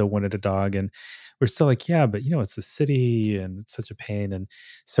course, and he still wanted a dog. And we're still like, yeah, but it's the city and it's such a pain. And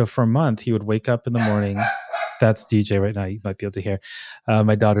so for a month, he would wake up in the morning. That's DJ right now. You might be able to hear.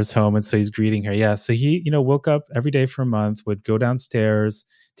 My daughter's home, and so he's greeting her. Yeah. So he, woke up every day for a month, would go downstairs,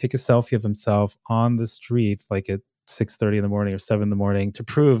 take a selfie of himself on the street, like at 6:30 in the morning or 7 in the morning, to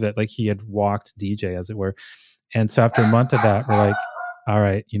prove that like he had walked DJ, as it were. And so after a month of that, we're like, all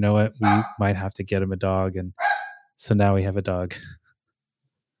right, you know what? We might have to get him a dog. And so now we have a dog.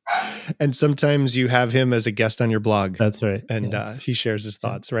 And sometimes you have him as a guest on your blog. That's right. And yes. He shares his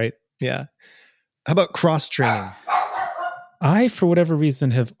thoughts, right? Yeah. How about cross-training? I, for whatever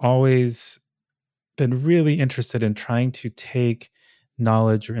reason, have always been really interested in trying to take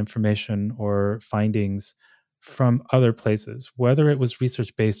knowledge or information or findings from other places, whether it was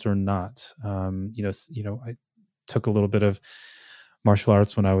research-based or not. I took a little bit of martial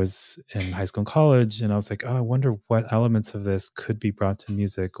arts when I was in high school and college, and I was like, oh, I wonder what elements of this could be brought to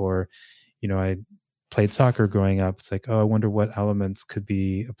music. Or, I played soccer growing up. It's like, oh, I wonder what elements could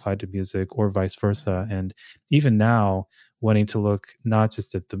be applied to music, or vice versa. And even now, wanting to look not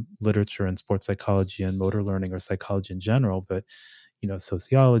just at the literature and sports psychology and motor learning or psychology in general, but,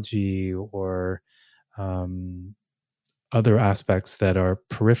 sociology or other aspects that are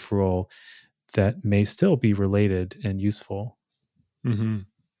peripheral that may still be related and useful. Mm-hmm.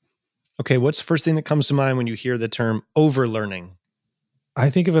 Okay, what's the first thing that comes to mind when you hear the term overlearning? I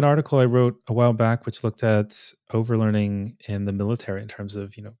think of an article I wrote a while back, which looked at overlearning in the military in terms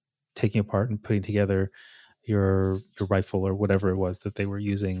of, taking apart and putting together your rifle or whatever it was that they were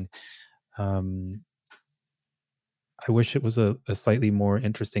using. I wish it was a slightly more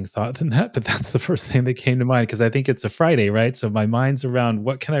interesting thought than that, but that's the first thing that came to mind, because I think it's a Friday, right? So my mind's around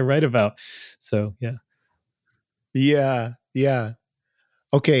what can I write about? So, yeah. Yeah.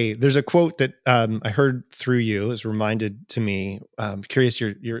 Okay, there's a quote that I heard through you, is reminded to me. I'm curious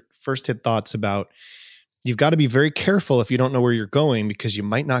your first hit thoughts about, you've got to be very careful if you don't know where you're going, because you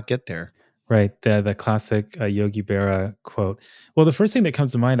might not get there. Right, the classic Yogi Berra quote. Well, the first thing that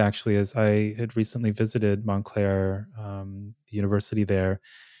comes to mind actually is I had recently visited Montclair, the university there,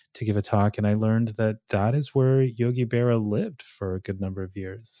 to give a talk, and I learned that is where Yogi Berra lived for a good number of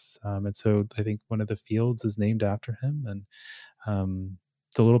years. And so I think one of the fields is named after him. And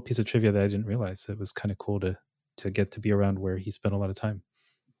it's a little piece of trivia that I didn't realize. It was kind of cool to get to be around where he spent a lot of time.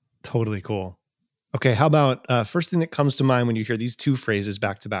 Totally cool. Okay, how about first thing that comes to mind when you hear these two phrases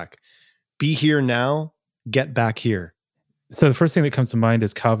back to back? Be here now, get back here. So the first thing that comes to mind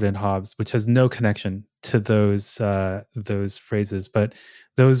is Calvin and Hobbes, which has no connection to those phrases, but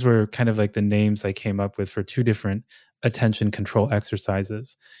those were kind of like the names I came up with for two different attention control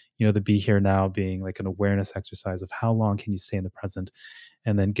exercises. The be here now being like an awareness exercise of how long can you stay in the present,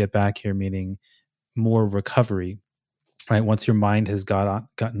 and then get back here meaning more recovery. Right, once your mind has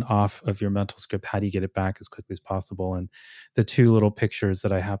gotten off of your mental script, how do you get it back as quickly as possible? And the two little pictures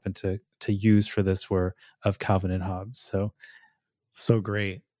that I happened to use for this were of Calvin and Hobbes. So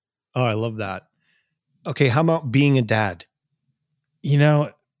great. Oh, I love that. Okay, how about being a dad?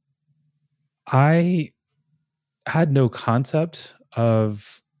 I had no concept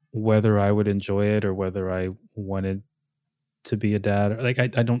of whether I would enjoy it or whether I wanted to be a dad. Like I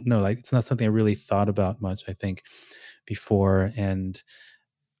don't know. Like it's not something I really thought about much, I think, before. And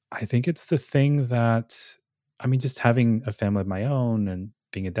I think it's the thing that, just having a family of my own and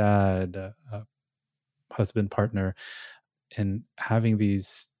being a dad, a husband, partner, and having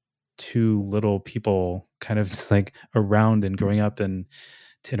these two little people kind of just like around and growing up and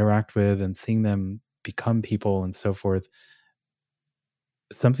to interact with and seeing them become people and so forth.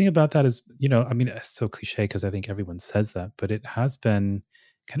 Something about that is, it's so cliche because I think everyone says that, but it has been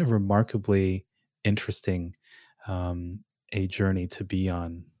kind of remarkably interesting, a journey to be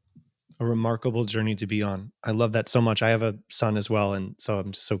on. A remarkable journey to be on. I love that so much. I have a son as well, and so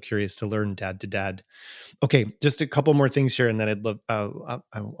I'm just so curious to learn dad to dad. Okay, just a couple more things here, and then I'd love. I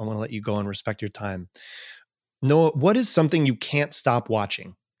want to let you go and respect your time. Noah, what is something you can't stop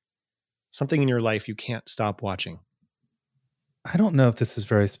watching? Something in your life you can't stop watching? I don't know if this is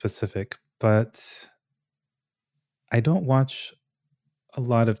very specific, but I don't watch a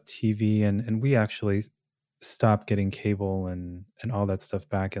lot of TV, and we actually stopped getting cable and all that stuff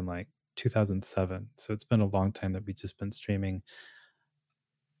back in like 2007. So it's been a long time that we've just been streaming.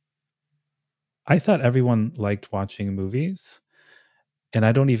 I thought everyone liked watching movies, and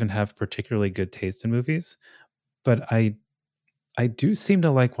I don't even have particularly good taste in movies, but I I do seem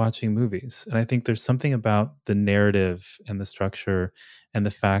to like watching movies. And I think there's something about the narrative and the structure and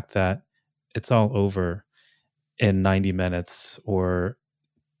the fact that it's all over in 90 minutes or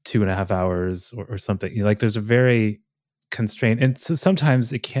 2.5 hours or something. Like there's a very constrained, and so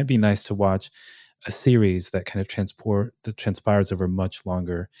sometimes it can be nice to watch a series that kind of transpires over much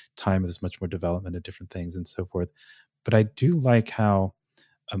longer time. There's much more development of different things and so forth. But I do like how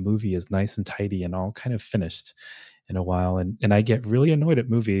a movie is nice and tidy and all kind of finished in a while. And I get really annoyed at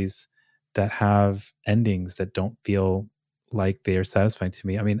movies that have endings that don't feel like they are satisfying to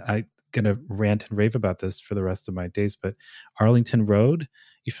me. I mean, I'm gonna rant and rave about this for the rest of my days, but Arlington Road,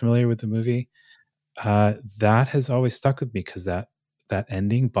 you familiar with the movie? That has always stuck with me because that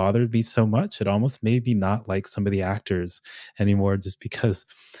ending bothered me so much. It almost made me not like some of the actors anymore just because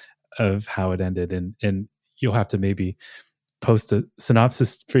of how it ended. And you'll have to maybe post a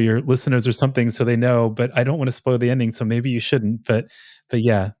synopsis for your listeners or something so they know, but I don't want to spoil the ending, so maybe you shouldn't. But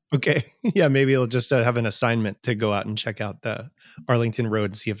yeah. Okay. Yeah, maybe it'll just have an assignment to go out and check out the Arlington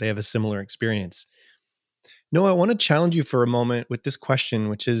Road and see if they have a similar experience. No, I want to challenge you for a moment with this question,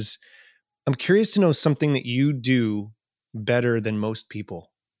 which is I'm curious to know something that you do better than most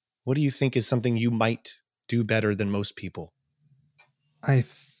people. What do you think is something you might do better than most people? I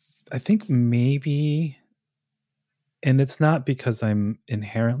think maybe, and it's not because I'm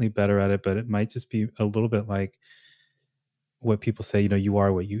inherently better at it, but it might just be a little bit like what people say, you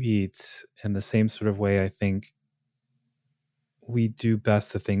are what you eat. In the same sort of way, I think we do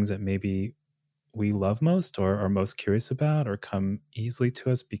best the things that maybe we love most or are most curious about or come easily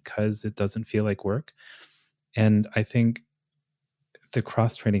to us because it doesn't feel like work. And I think the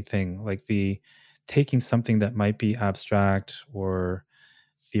cross training thing, like the taking something that might be abstract or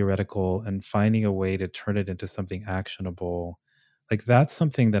theoretical and finding a way to turn it into something actionable, like that's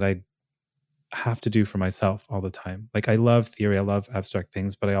something that I have to do for myself all the time. Like I love theory, I love abstract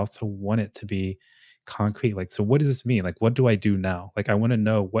things, but I also want it to be concrete. Like, so what does this mean? Like, what do I do now? Like, I want to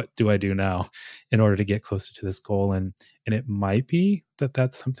know what do I do now in order to get closer to this goal. And it might be that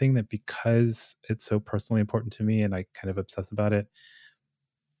that's something that because it's so personally important to me and I kind of obsess about it,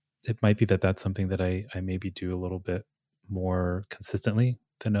 it might be that that's something that I maybe do a little bit more consistently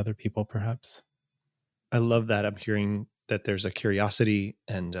than other people, perhaps. I love that. I'm hearing that there's a curiosity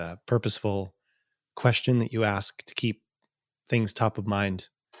and a purposeful question that you ask to keep things top of mind.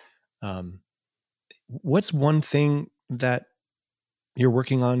 Um, what's one thing that you're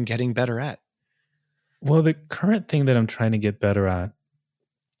working on getting better at? Well, the current thing that I'm trying to get better at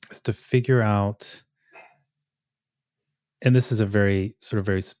is to figure out, and this is a very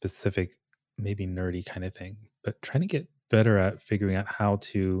specific, maybe nerdy kind of thing, but trying to get better at figuring out how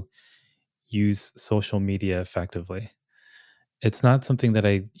to use social media effectively. It's not something that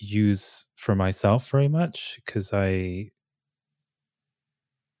I use for myself very much because I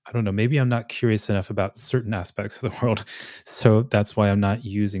don't know, maybe I'm not curious enough about certain aspects of the world. So that's why I'm not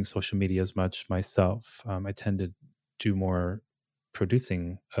using social media as much myself. I tend to do more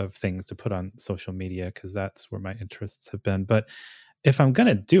producing of things to put on social media because that's where my interests have been. But if I'm going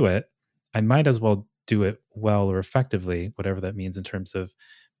to do it, I might as well do it well or effectively, whatever that means in terms of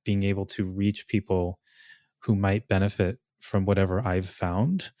being able to reach people who might benefit from whatever I've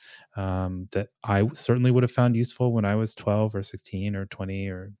found, that I certainly would have found useful when I was 12 or 16 or 20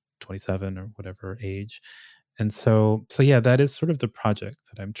 or 27 or whatever age. And so yeah, that is sort of the project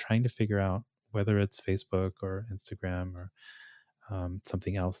that I'm trying to figure out, whether it's Facebook or Instagram or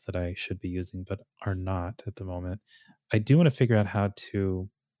something else that I should be using, but are not at the moment. I do want to figure out how to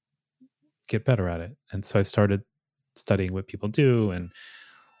get better at it. And so I started studying what people do and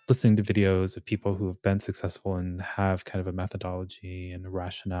listening to videos of people who have been successful and have kind of a methodology and a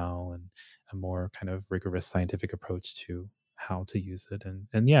rationale and a more kind of rigorous scientific approach to how to use it.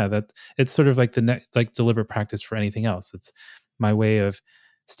 And yeah, that it's sort of like the next, like deliberate practice for anything else. It's my way of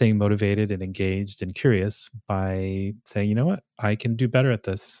staying motivated and engaged and curious by saying, you know what, I can do better at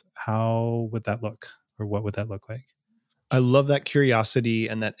this. How would that look? Or what would that look like? I love that curiosity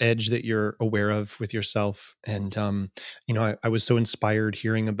and that edge that you're aware of with yourself. And, I was so inspired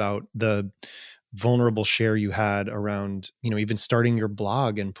hearing about the vulnerable share you had around, even starting your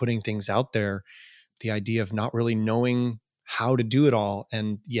blog and putting things out there, the idea of not really knowing how to do it all.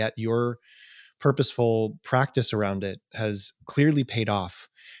 And yet your purposeful practice around it has clearly paid off.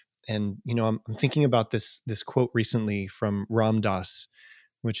 And, I'm thinking about this quote recently from Ram Dass,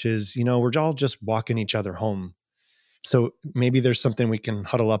 which is, we're all just walking each other home. So maybe there's something we can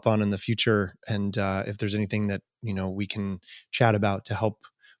huddle up on in the future. And if there's anything that, we can chat about to help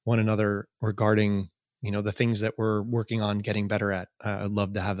one another regarding, the things that we're working on getting better at, I'd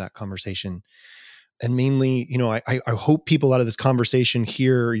love to have that conversation. And mainly, I hope people out of this conversation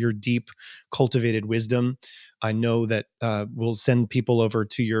hear your deep, cultivated wisdom. I know that we'll send people over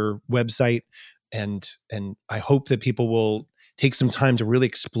to your website, and I hope that people will take some time to really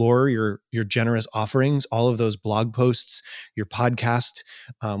explore your generous offerings, all of those blog posts, your podcast.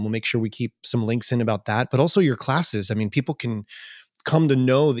 We'll make sure we keep some links in about that, but also your classes. I mean, people can come to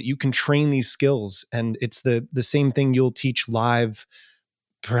know that you can train these skills, and it's the same thing you'll teach live,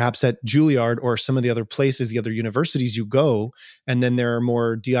 perhaps at Juilliard or some of the other places, the other universities you go. And then there are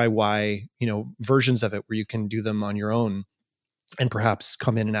more DIY, versions of it where you can do them on your own and perhaps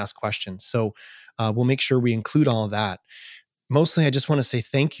come in and ask questions. So we'll make sure we include all of that. Mostly, I just want to say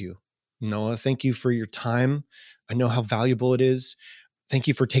thank you, Noah. Thank you for your time. I know how valuable it is. Thank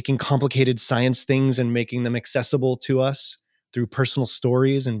you for taking complicated science things and making them accessible to us through personal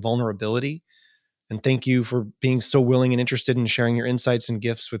stories and vulnerability. And thank you for being so willing and interested in sharing your insights and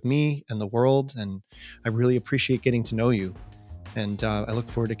gifts with me and the world. And I really appreciate getting to know you. And I look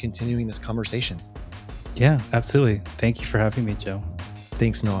forward to continuing this conversation. Yeah, absolutely. Thank you for having me, Joe.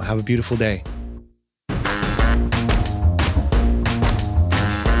 Thanks, Noah. Have a beautiful day.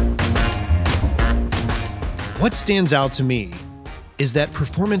 What stands out to me is that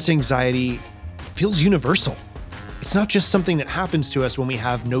performance anxiety feels universal. It's not just something that happens to us when we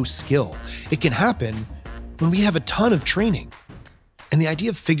have no skill. It can happen when we have a ton of training. And the idea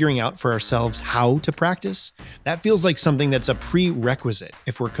of figuring out for ourselves how to practice, that feels like something that's a prerequisite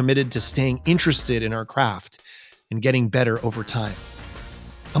if we're committed to staying interested in our craft and getting better over time.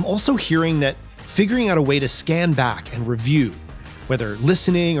 I'm also hearing that figuring out a way to scan back and review, whether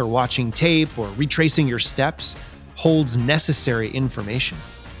listening or watching tape or retracing your steps, holds necessary information.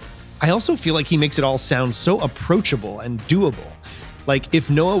 I also feel like he makes it all sound so approachable and doable. Like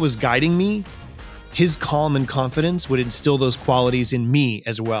if Noah was guiding me, his calm and confidence would instill those qualities in me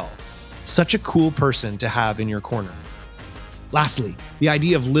as well. Such a cool person to have in your corner. Lastly, the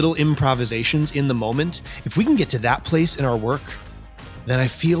idea of little improvisations in the moment, if we can get to that place in our work, then I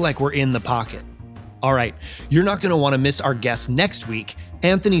feel like we're in the pocket. All right, you're not going to want to miss our guest next week,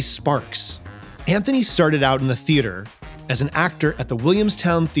 Anthony Sparks. Anthony started out in the theater as an actor at the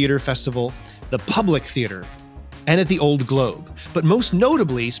Williamstown Theater Festival, the Public Theater, and at the Old Globe, but most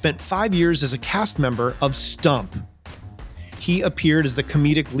notably spent 5 years as a cast member of Stomp. He appeared as the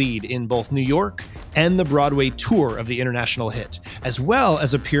comedic lead in both New York and the Broadway tour of the international hit, as well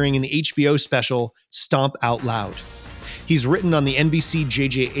as appearing in the HBO special Stomp Out Loud. He's written on the NBC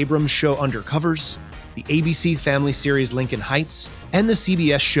J.J. Abrams show Undercovers, the ABC family series Lincoln Heights, and the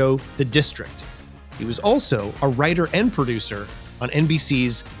CBS show The District. He was also a writer and producer on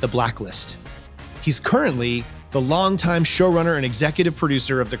NBC's The Blacklist. He's currently the longtime showrunner and executive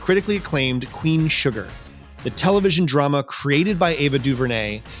producer of the critically acclaimed Queen Sugar, the television drama created by Ava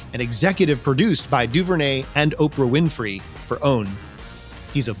DuVernay and executive produced by DuVernay and Oprah Winfrey for OWN.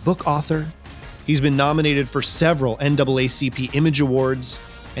 He's a book author. He's been nominated for several NAACP Image Awards,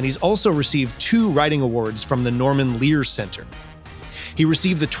 and he's also received 2 writing awards from the Norman Lear Center. He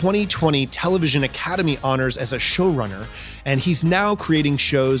received the 2020 Television Academy Honors as a showrunner, and he's now creating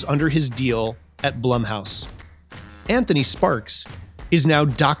shows under his deal at Blumhouse. Anthony Sparks is now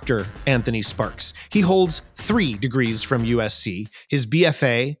Dr. Anthony Sparks. He holds 3 degrees from USC, his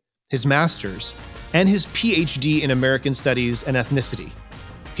BFA, his master's, and his PhD in American Studies and Ethnicity.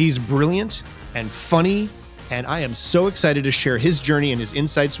 He's brilliant and funny, and I am so excited to share his journey and his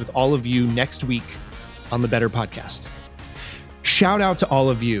insights with all of you next week on the Better Podcast. Shout out to all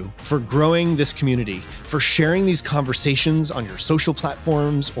of you for growing this community, for sharing these conversations on your social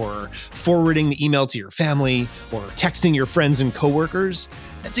platforms, or forwarding the email to your family, or texting your friends and coworkers.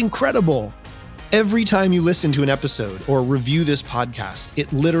 That's incredible. Every time you listen to an episode or review this podcast,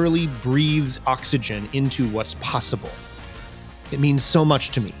 it literally breathes oxygen into what's possible. It means so much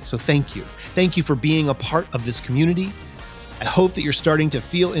to me, so thank you. Thank you for being a part of this community. I hope that you're starting to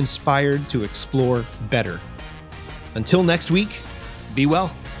feel inspired to explore better. Until next week, be well.